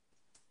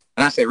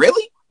 And I said,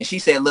 really? And she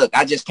said, look,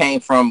 I just came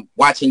from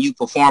watching you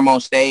perform on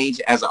stage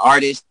as an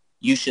artist.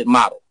 You should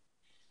model.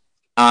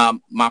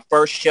 My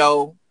first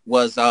show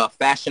was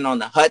Fashion on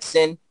the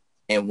Hudson.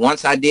 And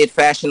once I did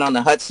Fashion on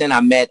the Hudson,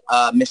 I met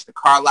Mr.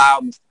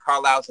 Carlisle. Mr.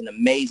 Carlisle's an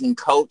amazing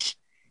coach.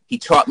 He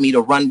taught me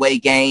the runway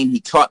game. He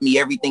taught me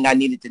everything I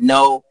needed to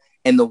know.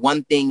 And the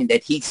one thing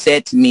that he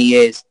said to me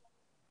is,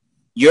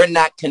 you're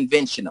not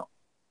conventional.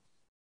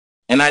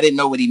 And I didn't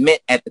know what he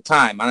meant at the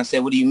time. And I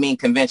said, what do you mean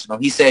conventional?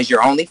 He says,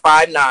 you're only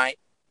 5'9".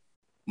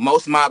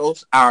 Most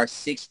models are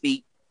 6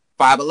 feet,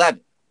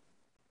 5'11".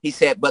 He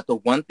said, but the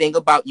one thing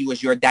about you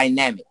is you're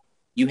dynamic.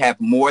 You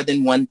have more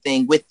than one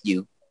thing with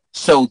you.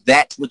 So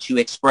that's what you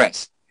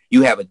express.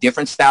 You have a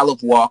different style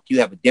of walk.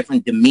 You have a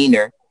different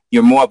demeanor.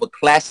 You're more of a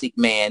classic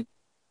man.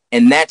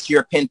 And that's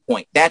your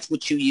pinpoint. That's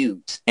what you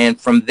use. And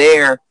from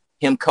there,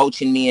 him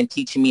coaching me and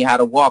teaching me how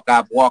to walk,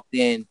 I've walked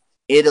in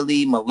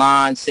Italy,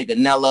 Milan,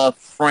 Sigonella,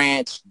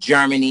 France,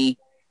 Germany,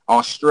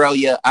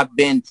 Australia. I've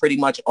been pretty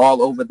much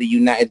all over the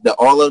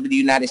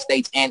United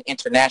States and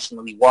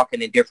internationally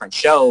walking in different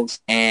shows.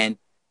 And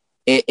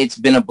it's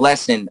been a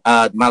blessing.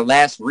 My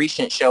last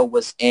recent show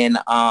was in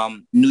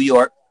New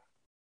York.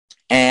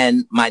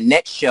 And my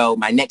next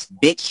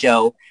big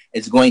show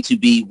is going to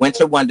be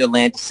Winter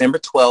Wonderland, December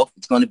 12th.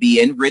 It's going to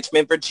be in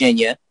Richmond,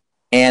 Virginia.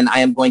 And I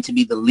am going to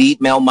be the lead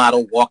male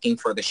model walking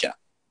for the show.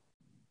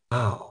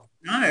 Wow.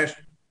 Nice.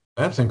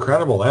 That's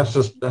incredible. That's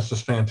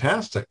just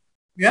fantastic.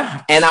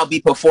 Yeah. And I'll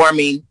be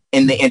performing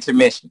in the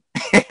intermission.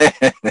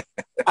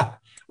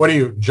 What do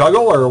you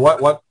juggle or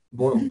what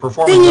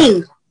performing?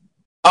 Singing.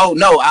 Oh,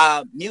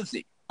 no,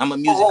 music. I'm a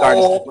music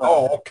artist as well.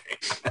 Oh, okay.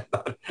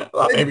 I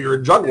thought maybe you're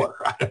a juggler.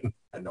 I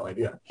had no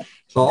idea.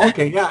 So,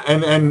 okay, yeah.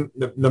 And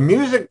the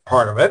music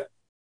part of it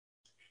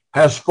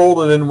has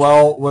folded in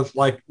well with,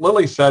 like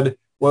Lily said,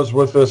 was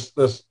with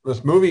this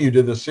movie you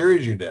did, the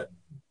series you did.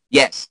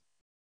 Yes.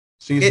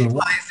 Season It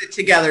 1. ties it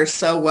together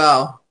so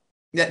well.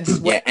 Yeah,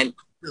 and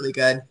really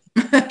good.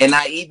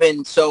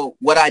 and so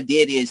what I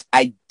did is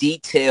I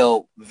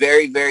detail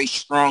very, very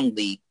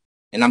strongly,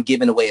 and I'm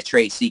giving away a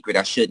trade secret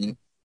I shouldn't,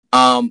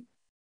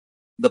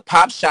 the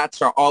pop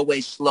shots are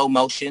always slow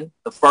motion.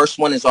 The first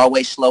one is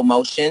always slow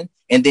motion,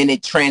 and then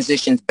it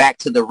transitions back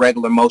to the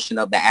regular motion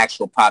of the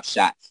actual pop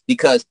shot.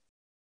 Because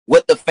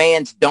what the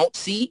fans don't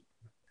see,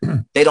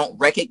 they don't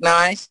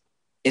recognize,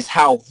 is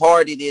how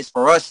hard it is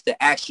for us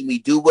to actually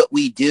do what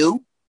we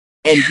do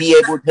and be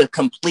able to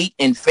complete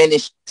and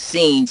finish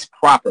scenes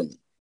properly.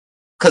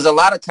 Because a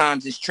lot of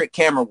times it's trick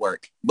camera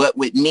work. But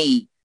with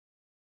me,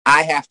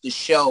 I have to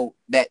show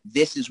that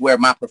this is where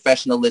my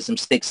professionalism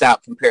sticks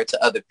out compared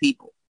to other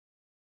people.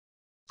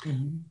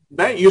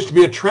 That used to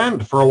be a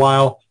trend for a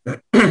while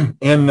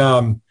in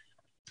the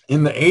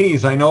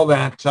 80s. I know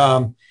that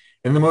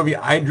in the movie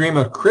I Dream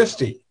of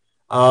Christie,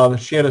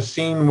 she had a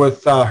scene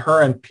with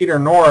her and Peter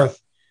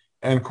North.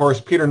 And, of course,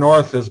 Peter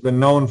North has been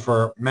known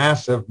for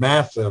massive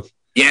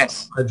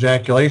Yes.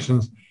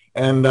 ejaculations.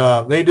 And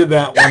they did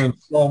that one in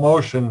slow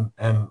motion.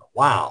 And,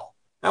 wow,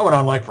 that went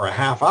on like for a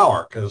half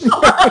hour because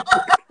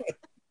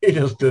he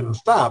just didn't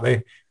stop.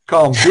 They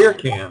call him beer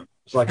can.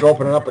 It's like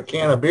opening up a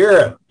can of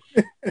beer.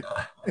 And,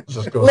 it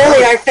just goes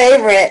Lily, on. our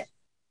favorite.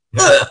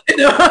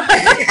 Yeah.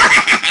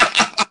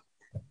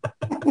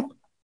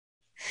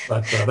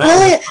 But,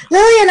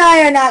 Lily and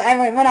I are not,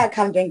 we're not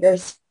cum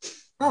drinkers.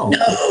 oh,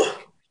 No.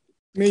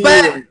 Me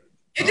But either.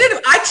 it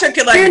did. I took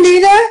it like You're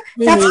neither?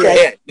 Me That's neither.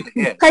 good.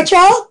 Yeah.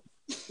 Cartrell?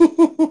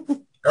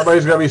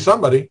 everybody's got to be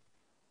somebody.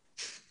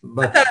 I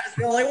But thought I was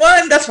the only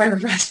one. That's why we're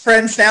best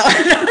friends now.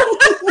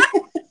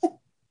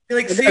 You're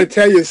like, I see, got to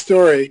tell you a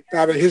story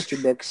out of history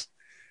books.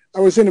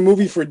 I was in a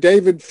movie for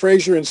David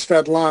Fraser and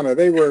Svetlana.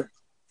 They were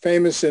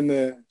famous in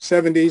the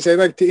 70s. They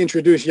like to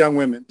introduce young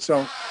women.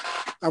 So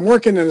I'm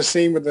working in a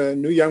scene with a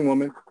new young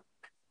woman.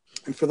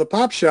 And for the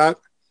pop shot,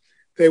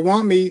 they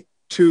want me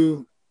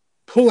to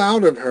pull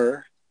out of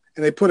her,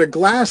 and they put a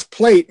glass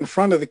plate in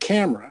front of the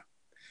camera.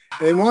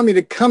 And they want me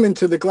to come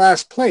into the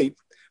glass plate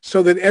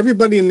so that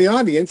everybody in the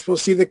audience will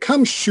see the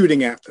cum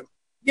shooting at them.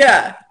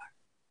 yeah.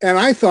 And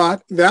I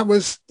thought that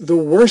was the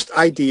worst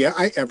idea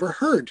I ever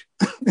heard.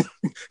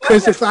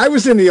 Because if I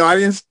was in the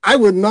audience, I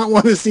would not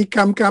want to see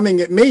cum coming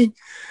at me.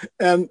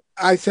 And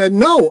I said,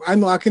 no, I'm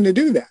not going to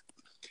do that.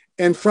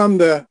 And from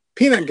the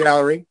peanut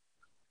gallery,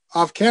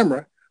 off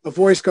camera, a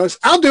voice goes,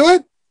 I'll do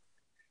it.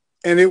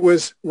 And it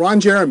was Ron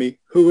Jeremy,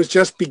 who was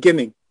just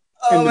beginning.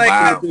 Oh my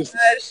Wow. gosh.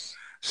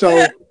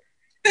 So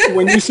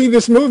when you see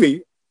this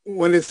movie,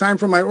 when it's time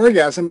for my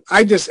orgasm,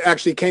 I just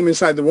actually came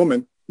inside the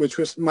woman, which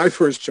was my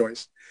first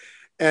choice.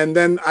 And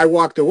then I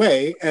walked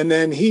away, and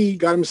then he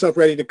got himself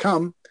ready to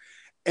come.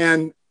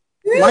 And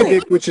my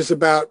dick, which is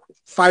about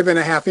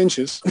 5.5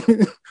 inches,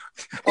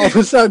 all of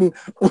a sudden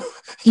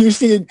you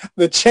see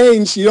the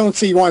change. You don't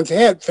see Ron's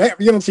head.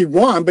 You don't see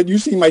Ron, but you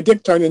see my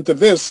dick turn into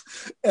this,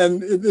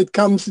 and it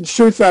comes and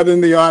shoots out in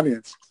the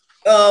audience.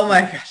 Oh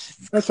my gosh.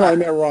 That's how I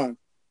met Ron.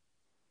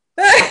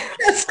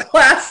 That's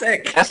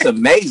classic. That's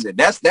amazing.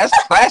 That's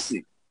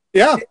classic.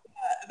 Yeah.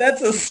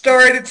 That's a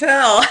story to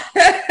tell.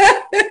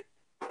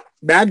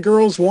 Bad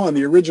Girls 1,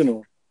 the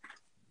original.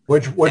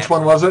 which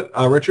one was it,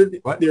 Richard?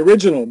 What? The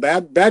original,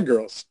 Bad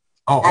Girls.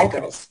 Oh, Bad okay.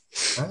 girls.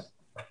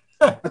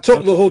 I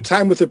talk the whole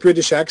time with a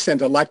British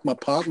accent. I like my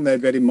partner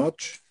very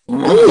much.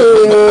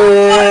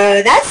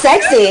 Ooh, that's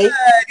sexy.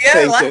 Yeah,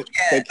 I like it.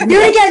 Thank you.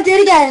 Do it again. Do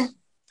it again.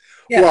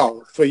 Yeah.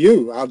 Well, for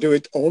you, I'll do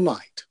it all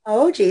night.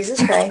 Oh,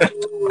 Jesus Christ.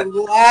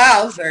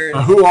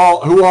 Wowzers. Who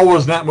all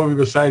was in that movie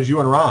besides you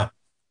and Ron?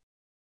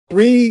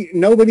 3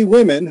 nobody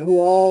women who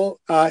all,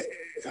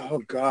 oh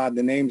God,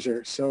 the names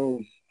are so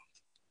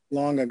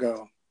long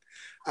ago.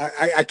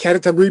 I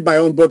can't read my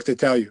own book to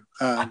tell you.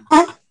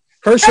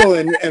 Herschel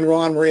and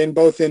Ron were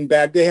both in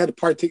Bad. They had a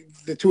part.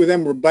 The two of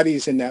them were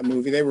buddies in that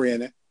movie. They were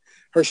in it.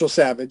 Herschel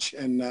Savage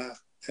and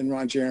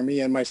Ron Jeremy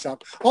and myself.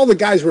 All the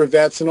guys were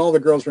vets and all the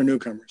girls were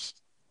newcomers.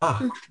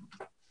 Ah,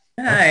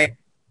 Hi.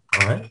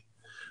 all right.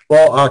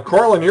 Well,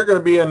 Corlin, you're going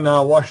to be in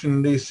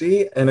Washington,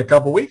 D.C. in a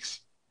couple weeks.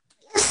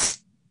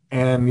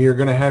 And you're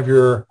going to have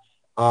your,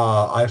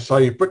 I saw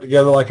you put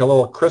together like a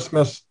little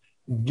Christmas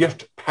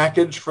gift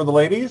package for the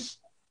ladies.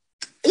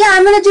 Yeah,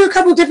 I'm going to do a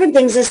couple different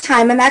things this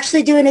time. I'm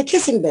actually doing a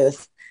kissing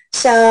booth.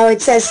 So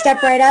it says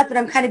step right up, and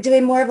I'm kind of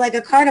doing more of like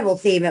a carnival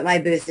theme at my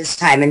booth this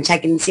time and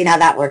checking and seeing how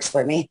that works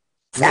for me.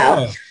 So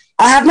Yeah.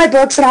 I'll have my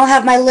books and I'll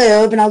have my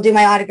lube and I'll do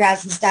my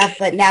autographs and stuff.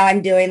 But now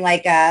I'm doing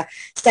like a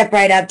step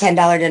right up, $10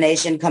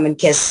 donation. Come and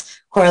kiss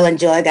Coral and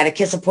Jewel. I got a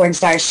Kiss a Porn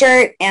Star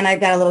shirt, and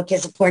I've got a little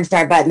Kiss a Porn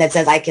Star button that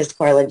says I kissed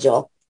Coral and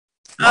Jewel.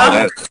 Oh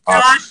that's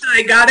gosh,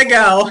 I gotta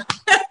go.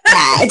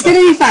 Yeah, it's going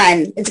to be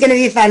fun. It's going to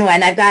be a fun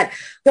one. I've got,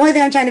 the only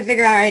thing I'm trying to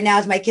figure out right now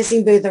is my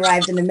kissing booth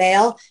arrived in the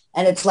mail,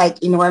 and it's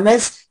like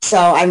enormous. So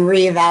I'm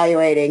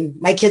reevaluating.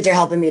 My kids are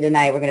helping me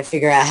tonight. We're going to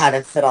figure out how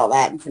to fit all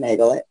that and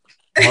finagle it.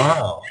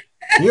 Wow.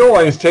 You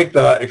always take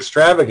the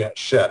extravagant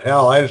shit.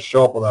 Hell, I just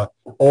show up with an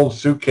old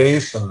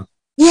suitcase and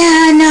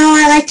Yeah, no,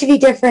 I like to be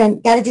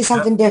different. Got to do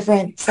something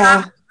different.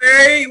 So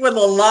Very with a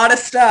lot of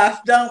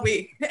stuff, don't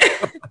we?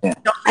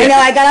 I know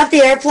I got off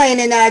the airplane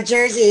in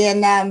Jersey,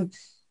 and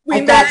I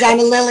got met. down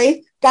to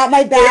Lily, got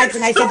my bags,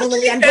 and I said to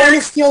Lily, I'm going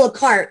to steal a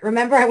cart.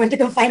 Remember, I went to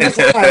go find us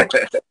a cart.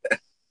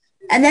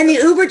 And then the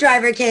Uber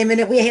driver came,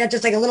 and we had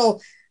just like a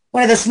little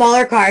one of the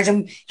smaller cars,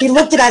 and he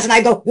looked at us, and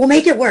I go, "We'll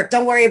make it work.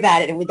 Don't worry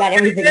about it." And we got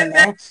everything in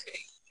there.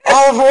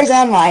 All of hers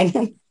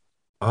online.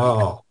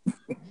 Oh,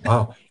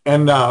 wow.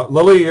 And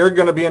Lily, you're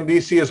going to be in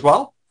DC as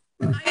well?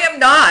 I am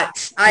not.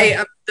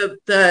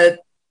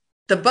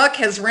 The buck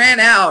has ran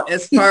out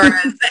as far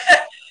as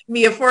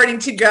me affording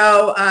to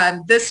go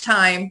this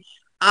time.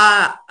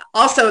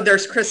 Also,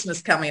 there's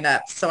Christmas coming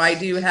up, so I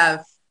do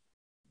have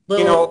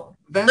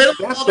that's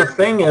the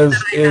thing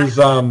is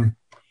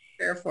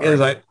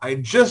I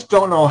just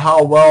don't know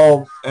how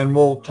well, and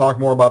we'll talk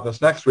more about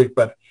this next week,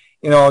 but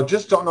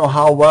just don't know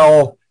how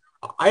well.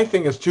 I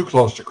think it's too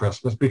close to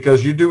Christmas,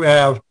 because you do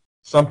have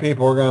some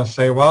people who are going to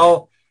say,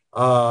 well,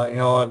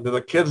 do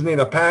the kids need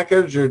a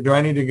package, or do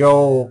I need to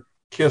go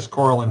kiss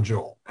Coral and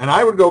Jewel? And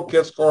I would go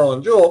kiss Coral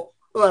and Jewel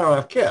because I don't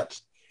have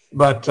kids.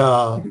 But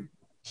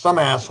some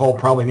asshole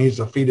probably needs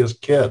to feed his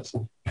kids.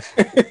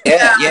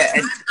 Yeah.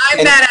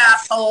 I'm that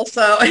asshole.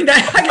 So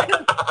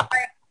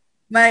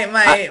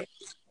my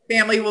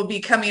family will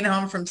be coming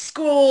home from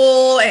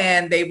school,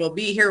 and they will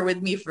be here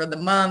with me for the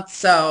month.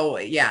 So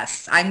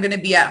yes, I'm going to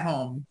be at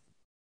home.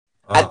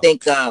 I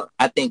think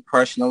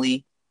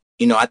personally,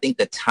 I think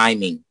the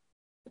timing,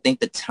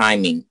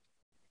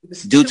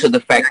 due to the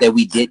fact that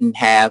we didn't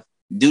have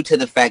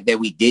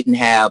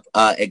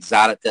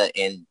Exotica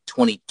in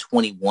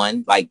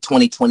 2021, like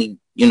 2020,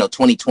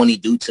 2020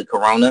 due to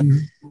Corona,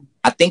 mm-hmm.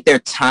 I think their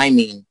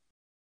timing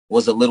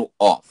was a little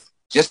off,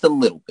 just a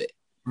little bit.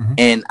 Mm-hmm.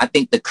 And I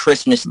think the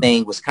Christmas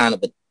thing was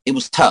it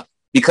was tough,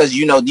 because,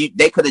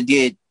 they could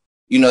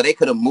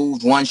have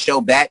moved one show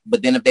back,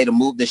 but then if they'd have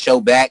moved the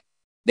show back,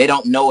 they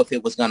don't know if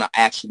it was going to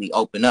actually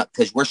open up,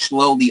 because we're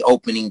slowly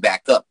opening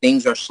back up.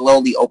 Things are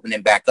slowly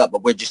opening back up,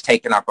 but we're just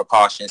taking our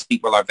precautions.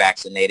 People are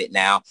vaccinated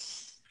now.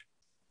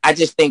 I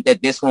just think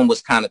that this one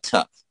was kind of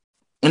tough.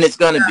 And it's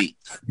going to be,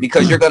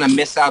 because you're going to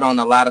miss out on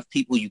a lot of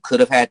people you could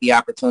have had the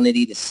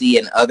opportunity to see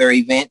in other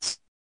events,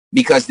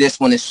 because this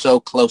one is so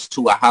close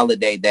to a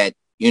holiday that,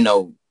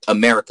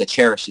 America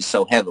cherishes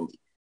so heavily.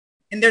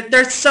 And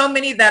there's so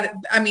many that,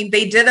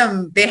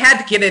 they had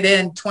to get it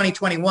in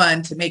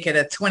 2021 to make it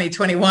a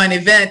 2021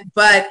 event,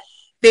 but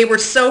they were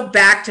so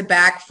back to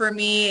back for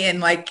me.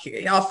 And like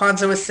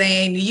Alphonso was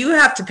saying, you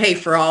have to pay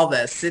for all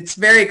this. It's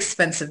very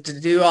expensive to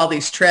do all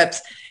these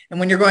trips. And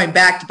when you're going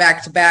back to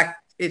back to back,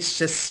 it's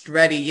just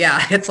ready.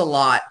 Yeah, it's a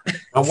lot.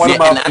 And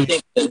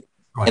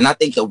I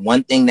think the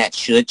one thing that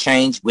should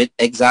change with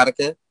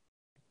Exotica,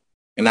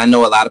 and I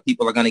know a lot of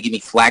people are going to give me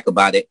flack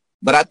about it,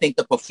 but I think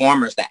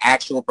the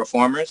actual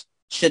performers,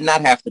 should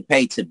not have to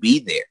pay to be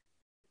there.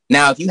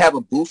 Now, if you have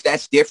a booth,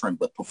 that's different,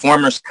 but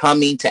performers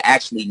coming to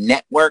actually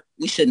network,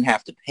 we shouldn't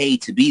have to pay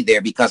to be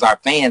there, because our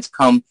fans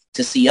come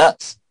to see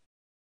us.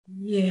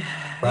 Yeah.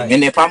 Right.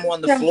 And if I'm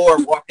on the floor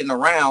walking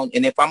around,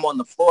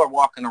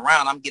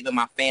 I'm giving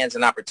my fans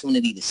an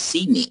opportunity to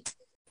see me.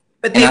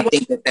 And I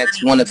think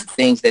that's one of the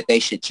things that they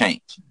should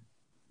change.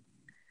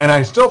 And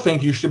I still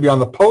think you should be on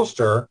the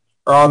poster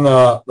or on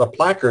the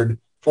placard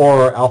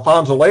for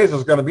Alphonso Layz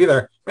is going to be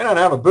there. May not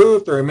have a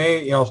booth, or he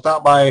may,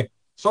 stop by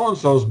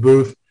so-and-so's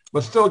booth,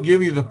 but still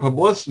give you the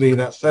publicity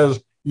that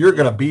says you're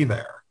going to be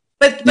there.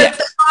 But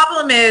the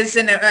problem is,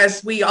 and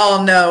as we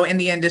all know in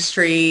the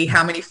industry,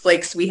 how many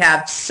flakes we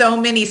have, so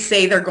many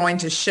say they're going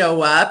to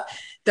show up.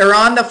 They're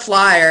on the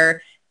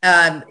flyer.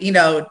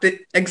 The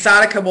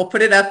Exotica will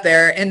put it up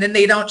there, and then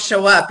they don't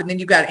show up, and then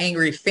you got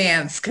angry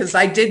fans. Because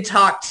I did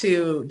talk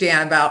to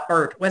Dan about,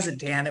 or it wasn't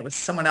Dan, it was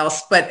someone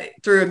else, but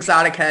through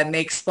Exotica, and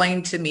they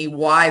explained to me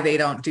why they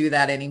don't do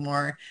that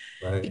anymore.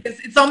 Right. Because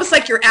it's almost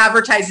like you're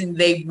advertising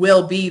they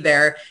will be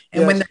there,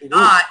 and when they're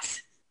not,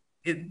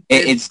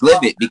 it's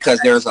livid, because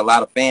there's a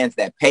lot of fans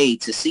that pay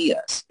to see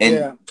us,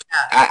 and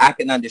I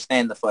can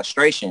understand the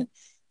frustration.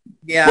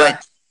 Yeah.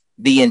 But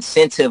the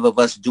incentive of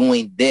us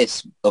doing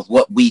this, of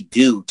what we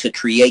do to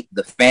create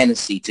the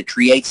fantasy, to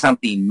create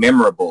something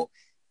memorable,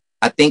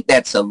 I think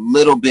that's a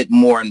little bit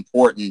more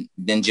important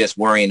than just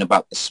worrying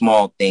about the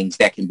small things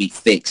that can be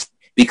fixed.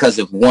 Because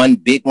if one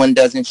big one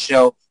doesn't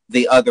show,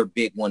 the other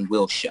big one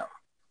will show.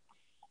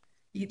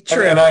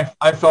 True. And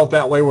I felt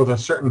that way with a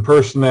certain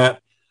person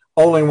that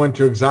only went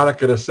to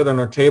Exotica to sit on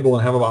her table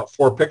and have about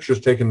 4 pictures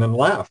taken and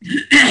left.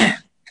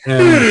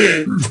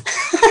 And,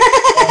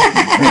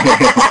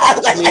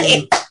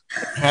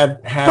 had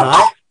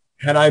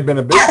I been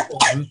a big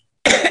fan,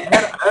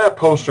 I had a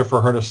poster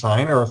for her to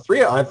sign, or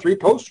I had 3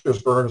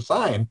 posters for her to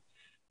sign.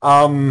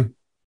 I'd have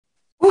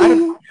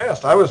been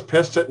pissed. I was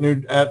pissed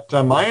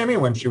at Miami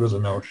when she was a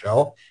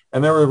no-show,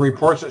 and there were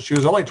reports that she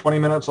was only 20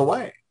 minutes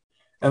away,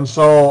 and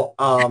so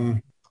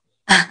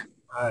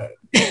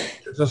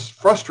it's just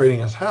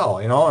frustrating as hell.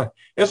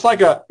 It's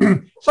like a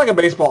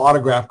baseball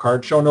autograph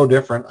card show, no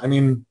different. I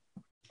mean,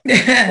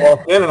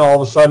 walk in and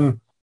all of a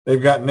sudden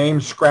they've got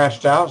names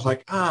scratched out. It's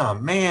like,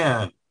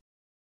 man,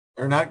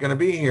 they're not going to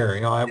be here.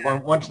 I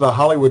went to the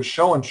Hollywood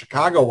show in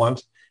Chicago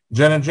once.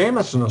 Jenna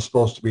Jameson was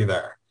supposed to be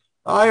there.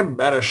 I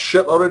had a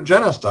shitload of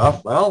Jenna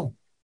stuff. Well,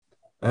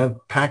 I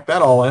packed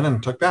that all in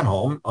and took that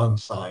home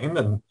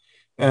unsigned.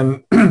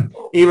 And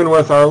even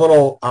with our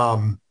little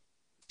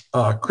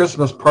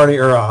Christmas party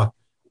or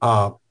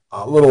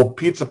little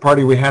pizza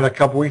party we had a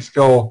couple weeks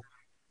ago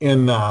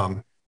in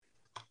North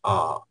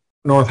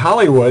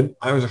Hollywood.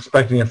 I was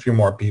expecting a few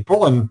more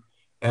people,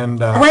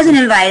 and I wasn't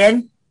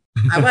invited.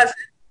 I wasn't.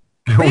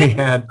 we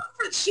had.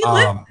 She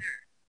lived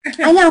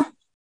there. I know.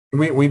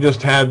 We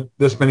just had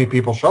this many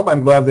people show up.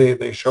 I'm glad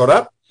they showed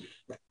up.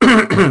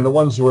 The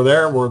ones who were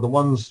there were the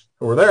ones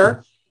who were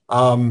there.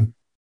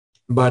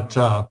 But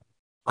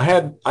I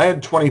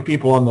had 20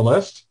 people on the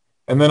list,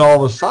 and then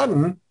all of a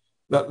sudden,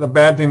 the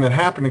bad thing that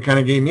happened, it kind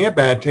of gave me a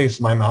bad taste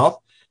in my mouth,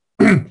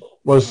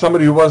 was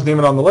somebody who wasn't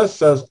even on the list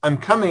says, "I'm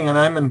coming and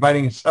I'm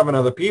inviting 7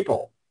 other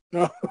people."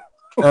 And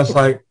I was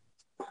like,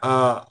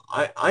 I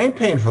ain't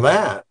paying for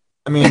that.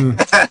 I mean,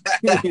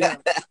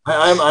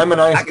 I'm a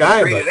nice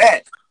guy.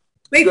 But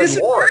wait, this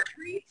is part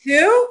 3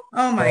 too?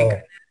 Oh my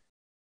goodness.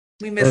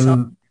 We missed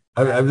something.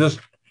 I just,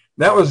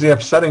 that was the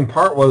upsetting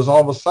part, was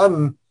all of a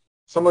sudden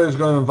somebody was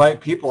going to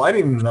invite people I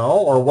didn't know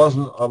or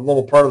wasn't a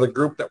little part of the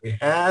group that we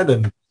had,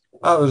 and it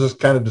was just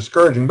kind of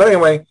discouraging. But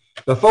anyway,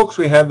 the folks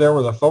we had there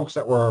were the folks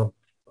that were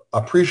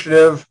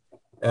appreciative,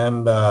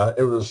 and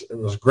it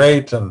was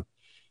great. And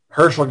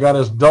Herschel got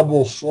his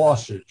double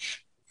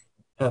sausage.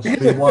 That's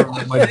the one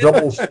of my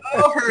double.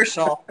 Oh,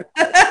 Herschel.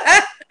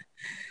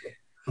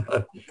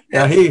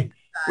 Now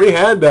we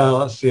had,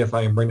 let's see if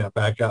I can bring that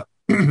back up.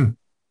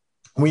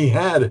 We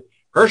had,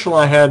 Herschel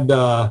and I had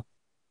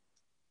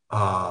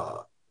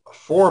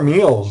 4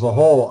 meals, the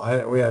whole,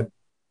 we had,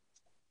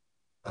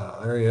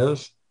 there he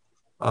is.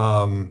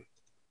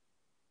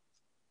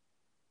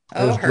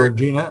 There's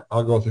Georgina.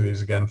 I'll go through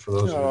these again for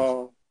those.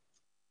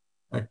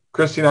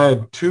 Christy and I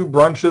had 2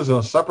 brunches and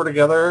a supper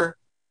together.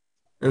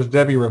 There's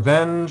Debbie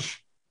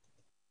Revenge.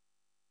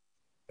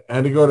 I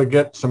had to go to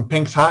get some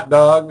Pink's hot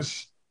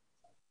dogs.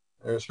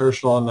 There's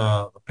Herschel on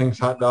the Pink's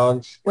hot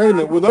dogs. Wait a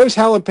minute. Were those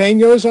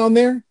jalapenos on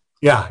there?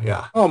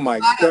 Yeah. Oh, my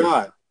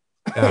God.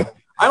 Yeah.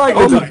 I like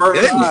it to burn.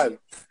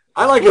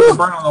 I like it to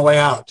burn on the way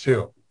out,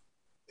 too.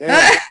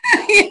 Yeah.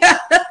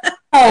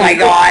 Oh, my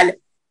God.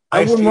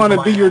 I wouldn't want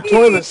to be your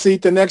toilet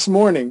seat the next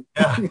morning.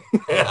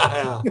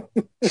 Yeah.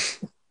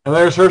 And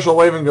there's Herschel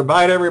waving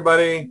goodbye to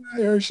everybody.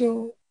 Hi,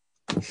 Herschel.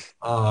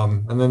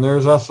 And then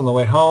there's us on the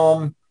way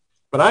home.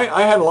 But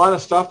I had a lot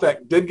of stuff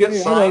that did get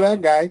signed. I know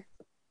that guy.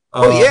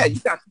 Yeah, you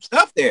got some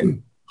stuff there.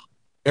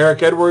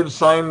 Eric Edwards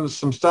signed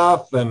some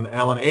stuff, and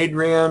Alan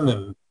Adrian,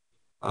 and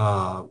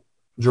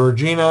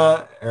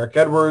Georgina, Eric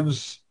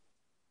Edwards.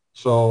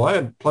 So I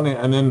had plenty.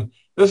 And then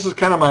this is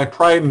kind of my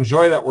pride and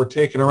joy that we're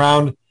taking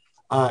around.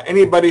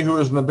 Anybody who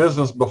was in the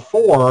business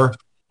before,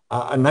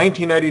 in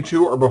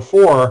 1992 or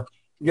before,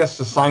 gets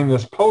to sign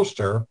this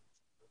poster.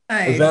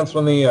 Nice. Because that's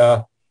when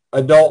the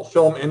Adult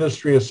Film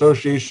Industry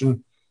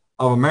Association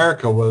of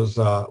America was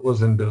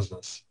in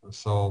business. And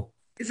so,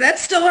 is that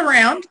still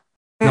around?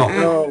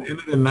 No, it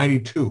ended in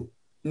 92.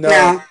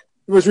 No,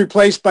 it was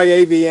replaced by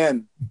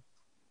AVN.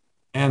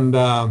 And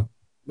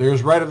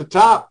there's right at the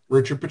top,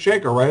 Richard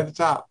Pacheco, right at the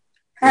top.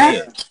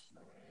 Huh?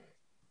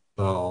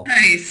 So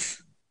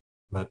nice.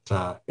 But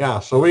yeah,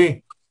 so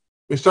we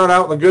start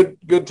out with a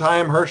good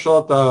time. Herschel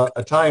at the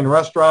Italian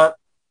restaurant.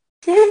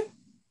 You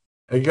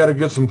got to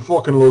get some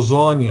fucking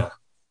lasagna.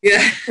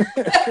 Yeah.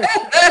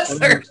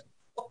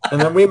 And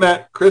then we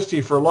met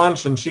Christy for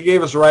lunch, and she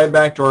gave us a ride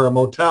back to our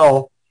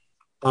motel,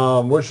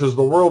 which is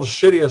the world's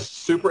shittiest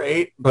Super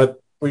 8,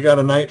 but we got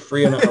a night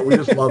free, and we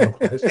just love the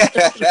place.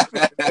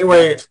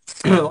 Anyway,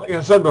 like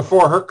I said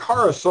before, her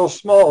car is so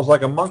small, it's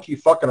like a monkey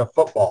fucking a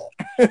football.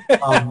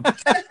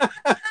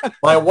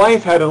 My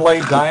wife had to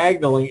lay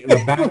diagonally in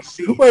the back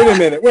seat. Wait a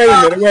minute.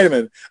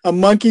 A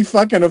monkey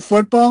fucking a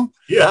football?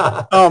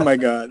 Yeah. Oh, my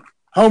God.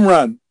 Home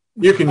run.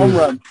 You can home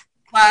run.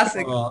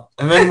 Classic.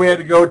 And then we had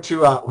to go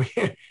to,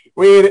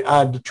 we ate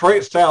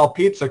Detroit-style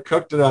pizza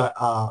cooked at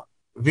a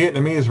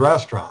Vietnamese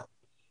restaurant.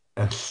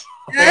 And so,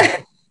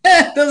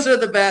 those are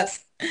the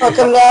best.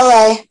 Welcome to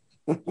LA.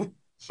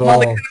 So, well,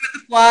 with the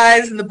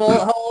flies and the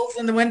bullet holes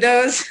in the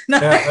windows.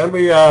 Yeah,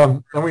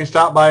 then we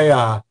stopped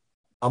by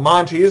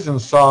Amonte's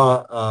and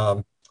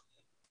saw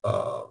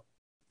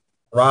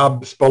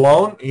Rob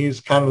Spallone.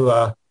 He's kind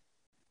of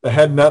the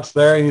head nuts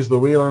there. He's the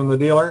wheeler and the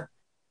dealer.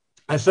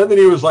 I said that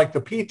he was like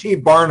the P.T.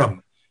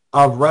 Barnum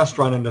of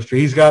restaurant industry.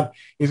 He's got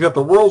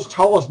the world's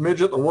tallest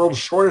midget, the world's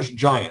shortest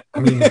giant. I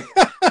mean,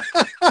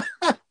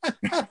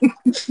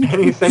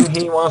 anything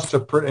he wants to,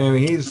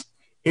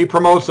 he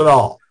promotes it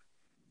all.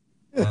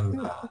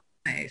 And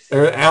nice.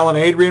 Alan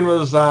Adrian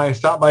was, I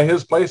stopped by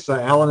his place.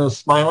 Alan is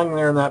smiling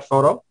there in that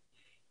photo,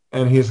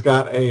 and he's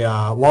got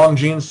a long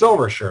jean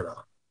silver shirt on.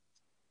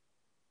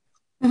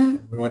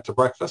 Mm-hmm. We went to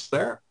breakfast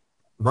there,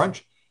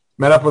 brunch.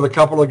 Met up with a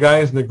couple of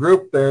guys in the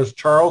group. There's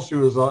Charles, who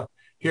was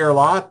here a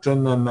lot,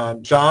 and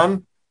then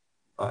John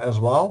as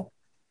well.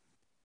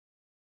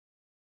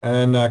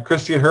 And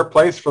Christy at her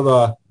place for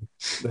the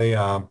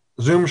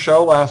Zoom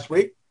show last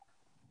week.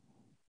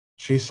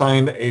 She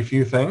signed a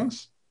few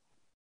things.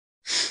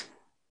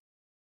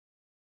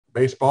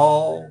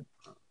 Baseball,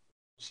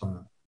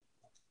 some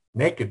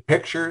naked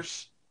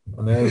pictures.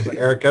 And there's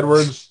Eric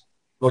Edwards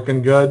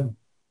looking good.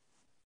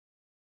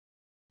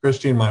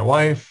 Christy and my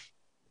wife.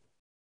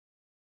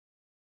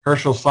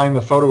 Herschel signed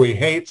the photo he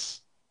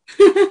hates.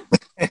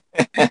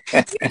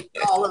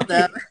 All of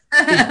them.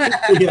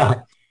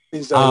 Yeah.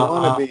 He's a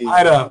wannabe. I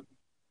had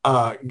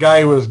a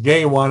guy who was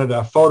gay wanted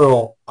a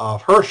photo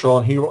of Herschel,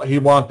 and he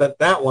wanted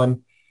that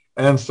one.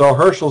 And so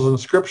Herschel's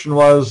inscription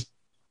was,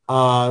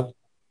 to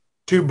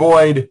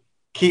Boyd,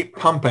 keep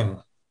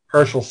pumping,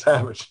 Herschel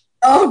Savage.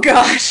 Oh,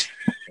 gosh.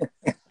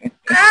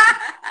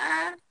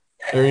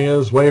 There he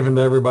is, waving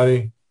to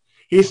everybody.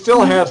 He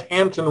still has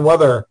Hampton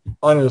weather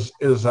on his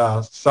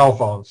cell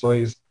phone.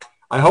 So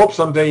I hope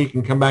someday he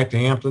can come back to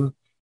Hampton.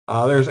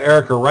 There's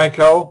Erica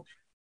Ryko.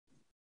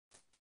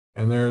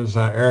 And there's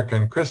Erica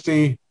and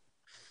Christy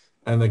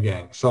and the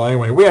gang. So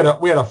anyway, we had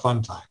a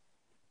fun time.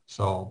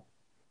 So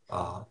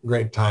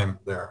great time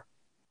there.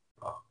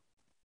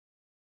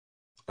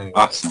 Anyway.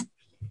 Awesome.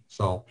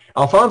 So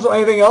Alphonso,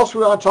 anything else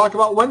we want to talk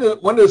about?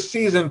 When does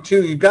season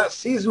 2? You've got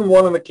season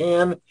 1 in the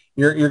can.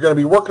 You're going to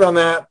be working on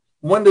that.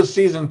 When does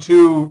season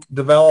 2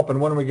 develop,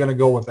 and when are we going to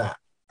go with that?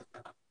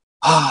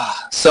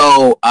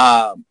 So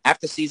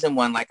after season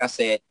 1, like I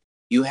said,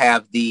 you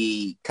have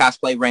the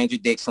Cosplay Ranger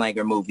Dick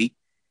Slanger movie,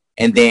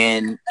 and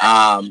then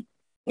and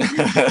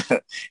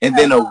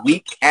then a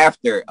week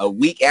after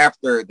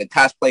the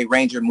Cosplay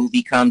Ranger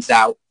movie comes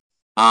out,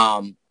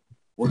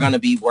 we're going to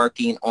be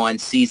working on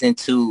season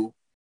 2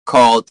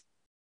 called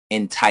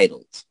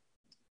Entitled.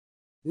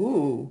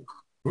 Ooh.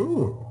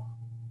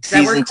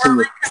 Season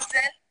 2.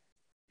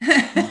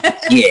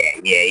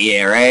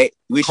 Yeah, right?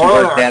 We should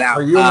work that out.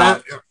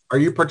 Are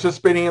you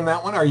participating in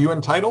that one? Are you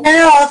entitled?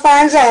 No,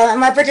 Alfonso,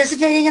 am I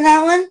participating in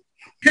that one?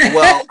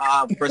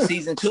 Well, for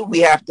season 2, we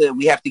have to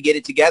get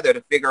it together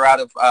to figure out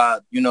if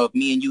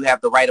me and you have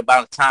the right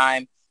amount of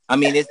time. I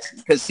mean, it's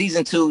because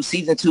season 2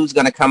 is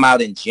going to come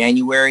out in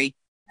January.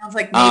 Sounds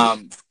like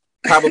maybe.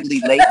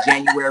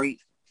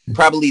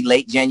 Probably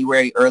late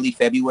January, early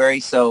February.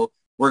 So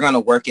we're going to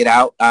work it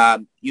out.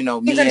 Me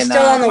Because I'm and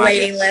still on the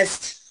waiting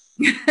list.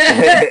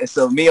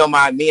 So me and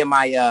my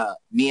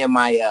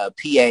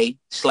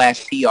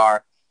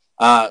PA/PR,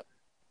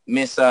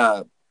 Miss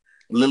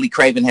Lily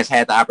Craven has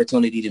had the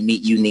opportunity to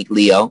meet Unique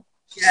Leo.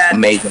 Yes.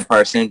 Amazing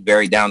person,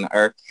 very down to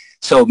earth.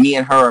 So me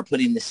and her are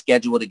putting the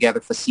schedule together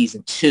for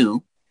season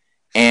 2.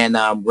 And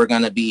we're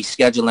going to be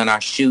scheduling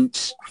our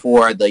shoots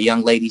for the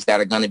young ladies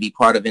that are going to be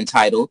part of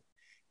Entitled.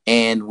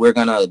 And we're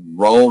going to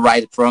roll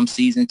right from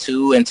season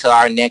 2 until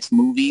our next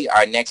movie.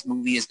 Our next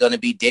movie is going to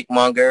be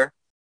Dickmonger.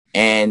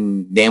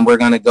 And then we're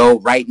going to go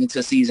right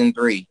into season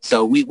 3.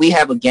 So we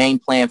have a game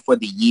plan for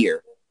the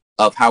year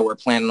of how we're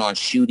planning on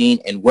shooting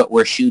and what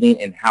we're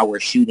shooting and how we're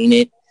shooting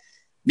it.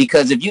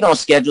 Because if you don't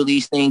schedule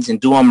these things and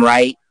do them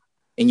right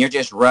and you're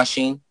just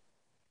rushing,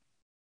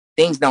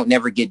 things don't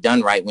never get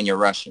done right when you're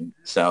rushing.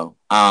 So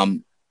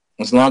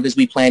as long as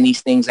we plan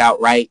these things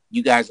out right,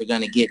 you guys are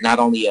going to get not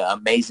only an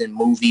amazing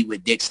movie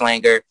with Dick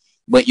Slanger,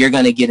 but you're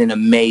going to get an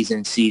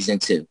amazing season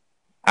 2.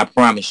 I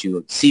promise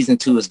you, season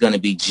 2 is going to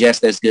be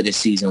just as good as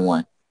season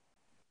 1.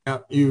 Yeah,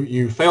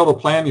 you fail to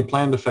plan, you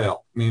plan to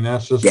fail. I mean,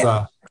 that's just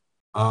the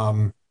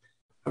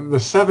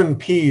 7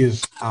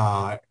 Ps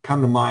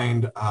come to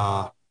mind.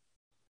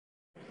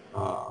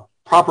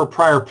 Proper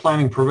prior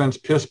planning prevents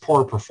piss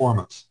poor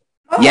performance.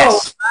 Oh,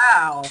 Yes.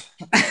 Wow.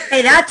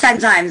 Say that 10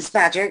 times,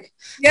 Patrick.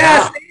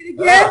 Yes. Say it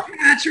again,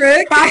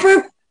 Patrick.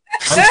 Proper.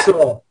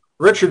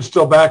 Richard's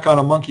still back on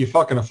a monkey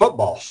fucking a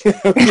football.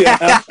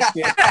 Yeah.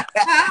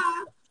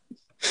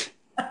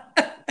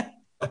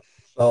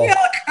 So, Y'all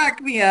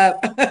crack me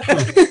up.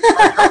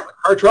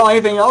 Artrell,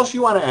 anything else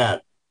you want to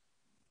add?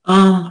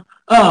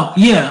 Oh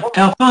yeah,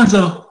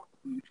 Alfonso,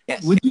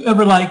 Yes. would you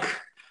ever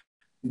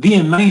be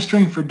in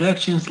mainstream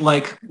productions?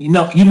 You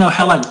know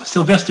how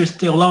Sylvester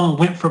Stallone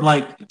went from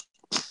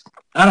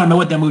I don't know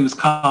what that movie was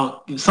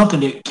called. It was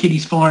something at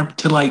Kitty's Farm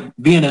to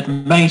being a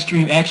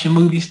mainstream action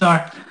movie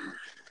star.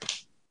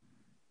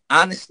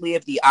 Honestly,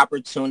 if the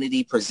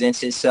opportunity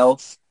presents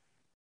itself,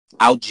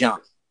 I'll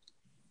jump.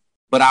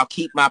 But I'll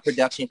keep my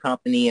production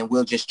company and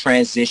we'll just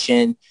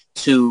transition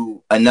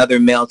to another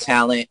male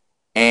talent.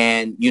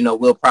 And,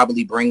 we'll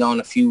probably bring on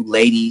a few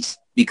ladies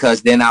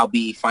because then I'll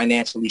be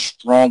financially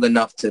strong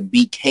enough to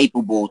be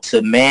capable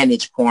to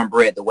manage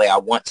Pornbread the way I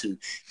want to.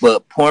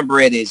 But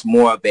Pornbread is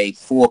more of a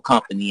full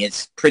company.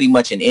 It's pretty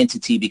much an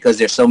entity because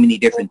there's so many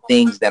different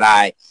things that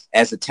I,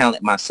 as a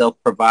talent myself,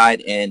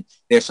 provide. And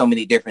there's so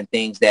many different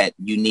things that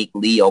Unique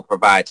Leo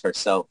provides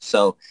herself.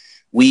 So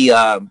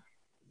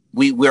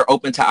we're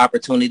open to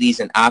opportunities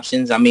and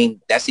options. I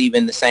mean, that's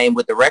even the same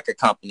with the record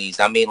companies.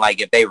 I mean,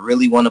 if they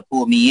really want to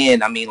pull me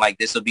in,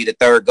 this will be the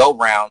third go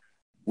round.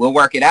 We'll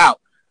work it out.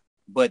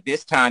 But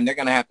this time they're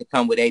going to have to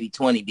come with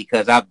 80-20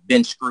 because I've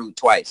been screwed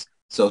twice.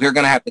 So they're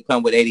going to have to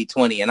come with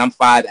 80-20. And I'm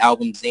 5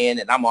 albums in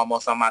and I'm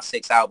almost on my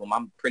 6th album.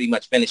 I'm pretty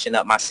much finishing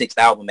up my 6th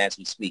album as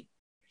we speak.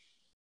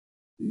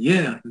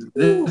 Yeah,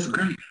 that's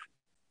great.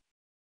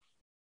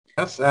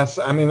 That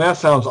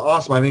sounds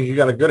awesome. I think you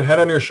got a good head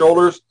on your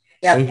shoulders.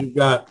 Yep. I think you've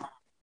got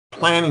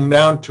planning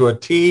down to a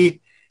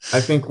T.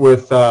 I think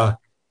with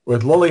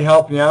Lily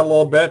helping you out a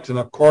little bit and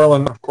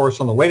Corlin, of course,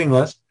 on the waiting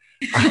list.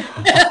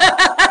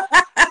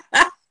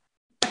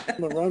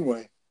 On the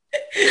runway.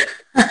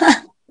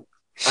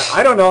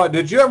 I don't know.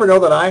 Did you ever know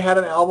that I had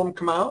an album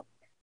come out?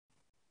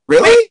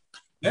 Really?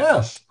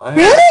 Yes. I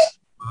Really?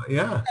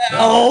 Yeah.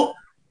 Oh.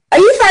 Are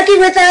you fucking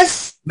with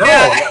us? No.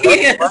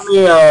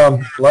 Yeah,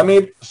 Let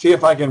me see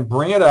if I can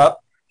bring it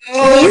up.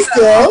 Please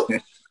do.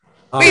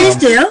 Please Um,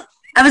 do.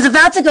 I was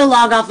about to go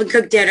log off and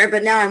cook dinner,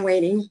 but now I'm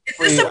waiting. Is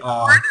this a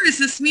porn or is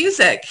this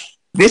music?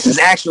 This is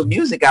actual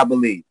music, I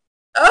believe.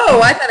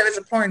 Oh, I thought it was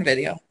a porn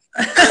video.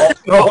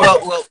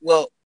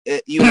 Well,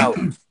 you know,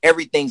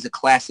 everything's a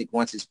classic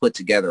once it's put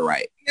together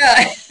right.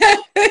 Yeah.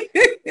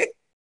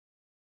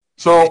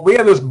 So we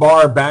had this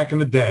bar back in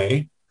the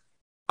day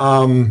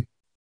called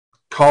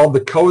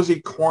the Cozy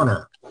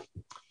Corner.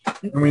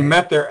 And we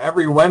met there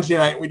every Wednesday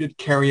night. We did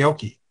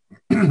karaoke.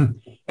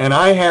 And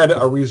I had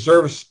a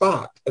reserved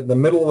spot in the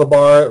middle of the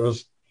bar. It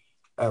was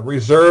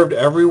reserved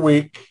every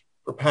week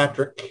for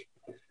Patrick.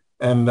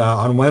 And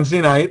on Wednesday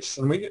nights,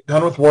 and we get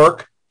done with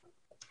work,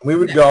 we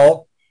would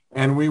go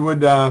and we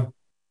would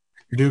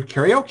do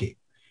karaoke.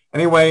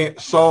 Anyway,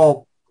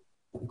 so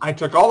I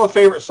took all the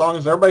favorite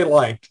songs everybody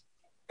liked,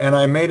 and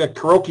I made a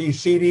karaoke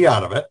CD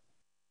out of it.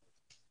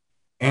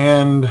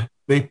 And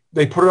they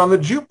put it on the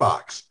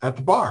jukebox at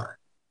the bar.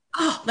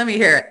 Oh, let me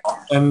hear it.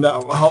 And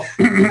well,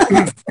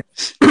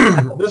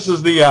 this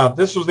was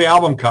the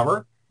album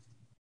cover.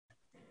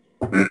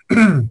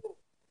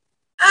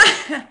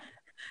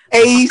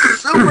 Hey,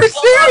 super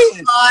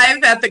serious.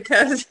 Live at the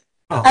coast.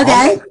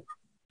 Okay.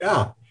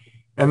 Yeah,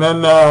 and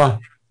then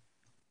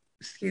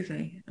Excuse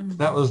me.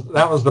 that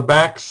was the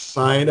back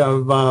side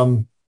of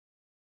the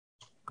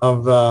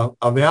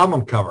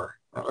album cover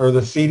or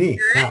the CD.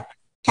 Yeah.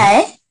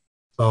 Okay.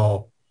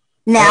 So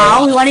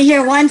Now we want to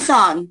hear one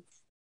song.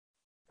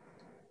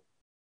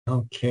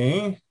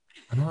 okay.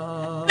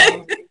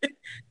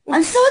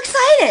 I'm so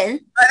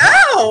excited.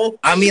 Oh,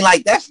 I mean,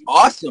 like, that's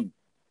awesome.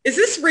 is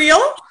this real?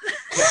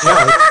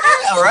 Yeah.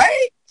 All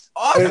right.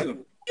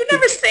 Awesome. You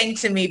never sang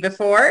to me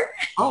before.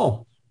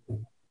 Oh, well,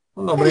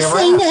 I'm nobody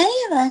saying to around.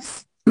 any of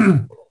us.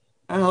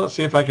 Let's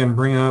see if I can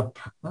bring up.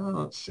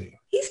 Let's see.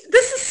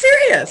 This is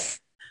serious.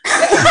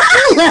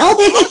 Well,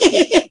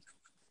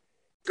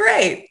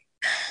 Great.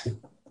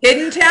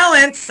 Hidden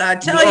talents, I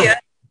tell you.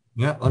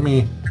 Yeah, let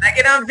me. When I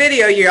get on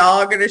video, you're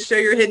all going to show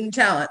your hidden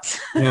talents.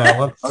 Yeah,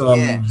 let's. Oh,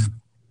 yeah.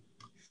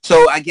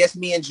 So I guess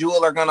me and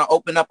Jewel are going to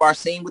open up our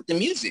scene with the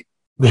music.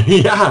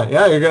 Yeah.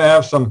 You're gonna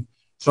have some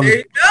There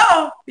you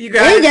go. You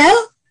there you guys.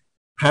 go.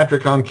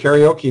 Patrick on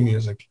karaoke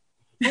music.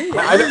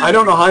 I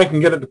don't know how I can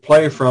get it to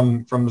play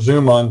from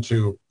Zoom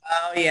onto.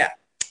 Oh, yeah.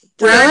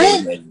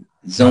 Really?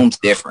 Zoom's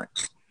different.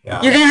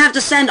 Yeah. You're going to have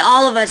to send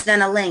all of us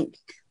then a link.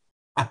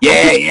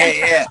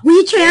 Yeah.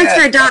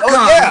 WeTransfer.com.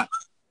 Oh, yeah.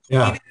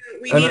 Yeah.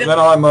 We And need then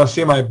I'm gonna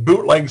see my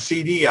bootleg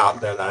CD out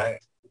there that I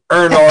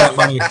earned all that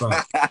money from.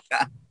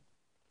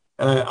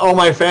 And all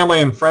my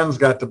family and friends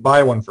got to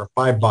buy one for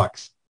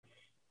 $5.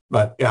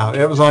 But yeah,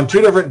 it was on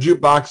two different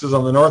jukeboxes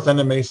on the north end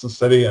of Mason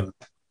City, and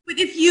But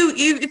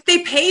if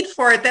they paid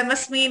for it, that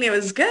must mean it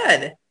was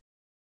good.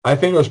 I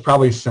think it was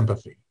probably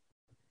sympathy.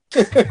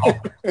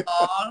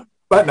 Aw.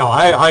 But no,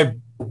 I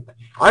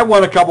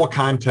won a couple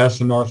contests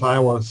in North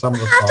Iowa with some of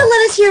the You have to songs.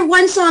 let us hear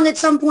one song at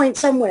some point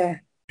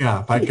somewhere. Yeah,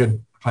 if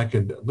I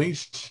could at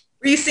least.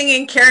 Were you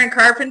singing Karen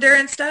Carpenter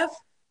and stuff?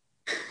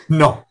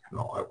 No,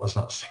 I was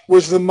not singing.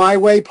 Was the My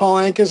Way Paul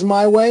Anka's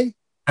My Way?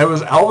 It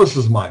was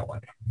Elvis's My Way.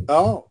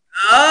 Oh.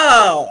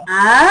 Oh.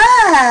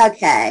 Ah,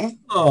 okay.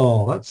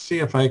 Oh, let's see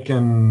if I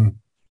can.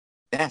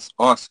 That's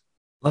awesome.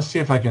 Let's see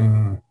if I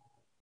can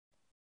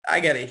I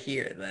got to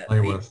hear that. play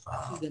with.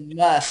 This is a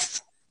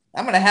must.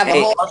 I'm going to have a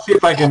Hey. whole... Let's see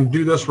if I can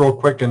do this real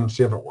quick and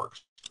see if it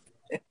works.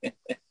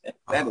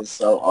 That is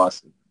so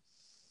awesome.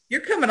 You're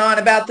coming on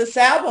about this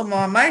album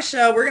on my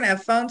show. We're going to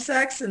have phone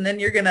sex, and then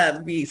you're going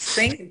to be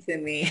singing to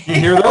me. You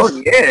hear Oh,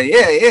 this?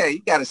 yeah.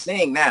 You got to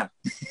sing now.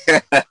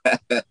 Take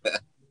it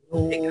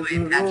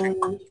away, Patrick.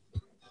 You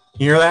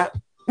hear that?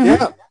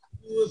 Yeah.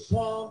 A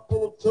swamp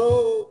full of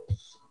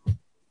toads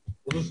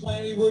with a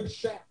slimy wood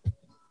shack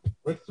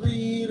with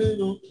 3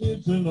 little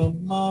kids and a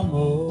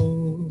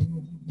mama.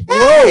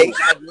 Hey,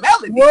 got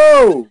melody.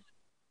 Whoa.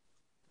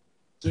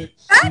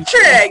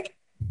 Patrick!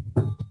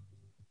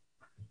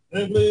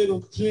 And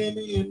little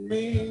Jimmy and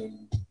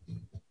me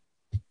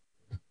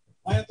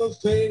plant those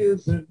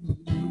taters and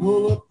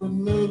roll up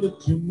another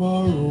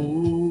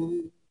tomorrow.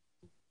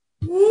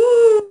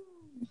 Woo!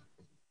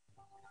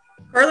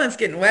 Cortland's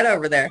getting wet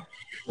over there.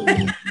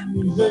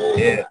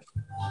 Yeah.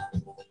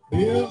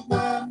 Here's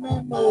my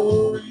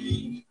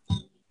memory.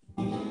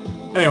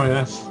 Anyway,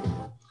 that's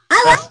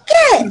I like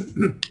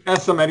it.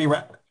 that's some Eddie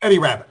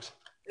Rabbit.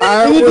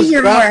 I We need to was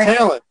hear Got more.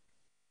 Talent.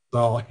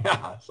 So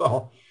yeah,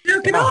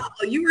 Joke at all.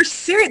 You were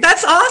serious.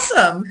 That's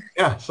awesome.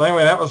 so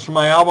anyway, that was from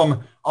my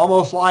album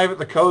Almost Live at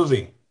the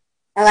Cozy.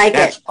 I like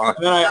That's it. awesome.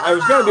 And then I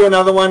was going to do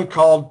another one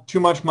called Too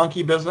Much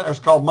Monkey Business. It was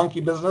called Monkey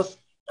Business.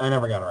 I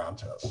never got around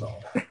to it. So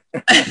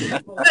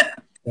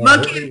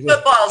Monkey and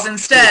footballs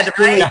instead,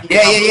 right?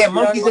 Yeah.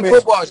 Monkeys and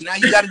footballs. Now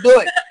you got to do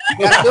it.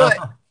 You got to do it.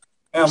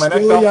 Yeah, my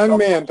next Still a young album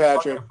man, is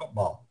Patrick.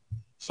 football.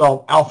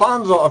 So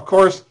Alphonso, of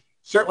course,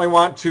 certainly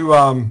want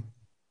to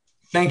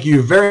thank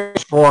you very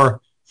much for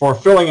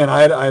filling in.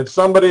 I had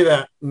somebody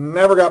that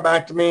never got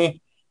back to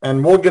me,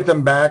 and we'll get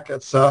them back.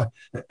 It's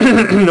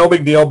no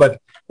big deal,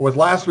 but with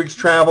last week's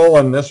travel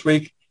and this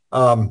week,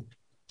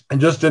 it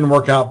just didn't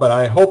work out. But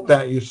I hope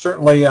that you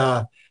certainly,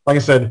 like I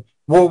said,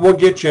 we'll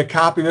get you a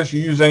copy of this.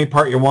 You use any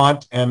part you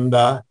want, and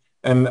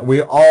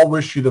we all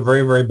wish you the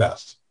very, very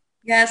best.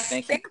 Yes.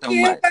 Thank Thank you so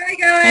you. much. Bye,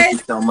 guys. Thank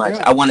you so much.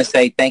 I want to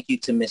say thank you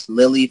to Miss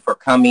Lily for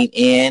coming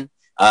in.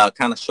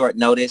 Kind of short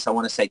notice. I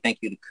want to say thank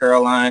you to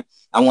Caroline.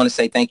 I want to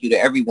say thank you to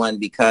everyone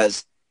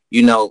because,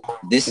 you know,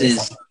 this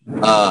is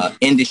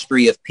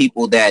industry of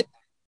people that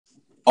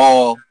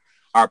all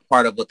are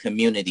part of a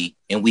community,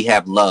 and we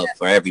have love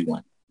for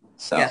everyone.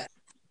 So, Yes.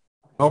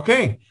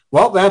 Okay.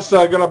 Well, that's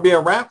going to be a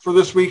wrap for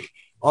this week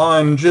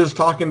on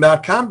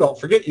jizztalking.com. Don't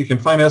forget, you can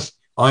find us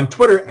on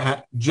Twitter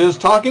at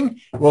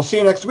jizztalking. We'll see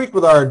you next week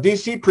with our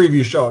DC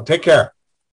preview show. Take care.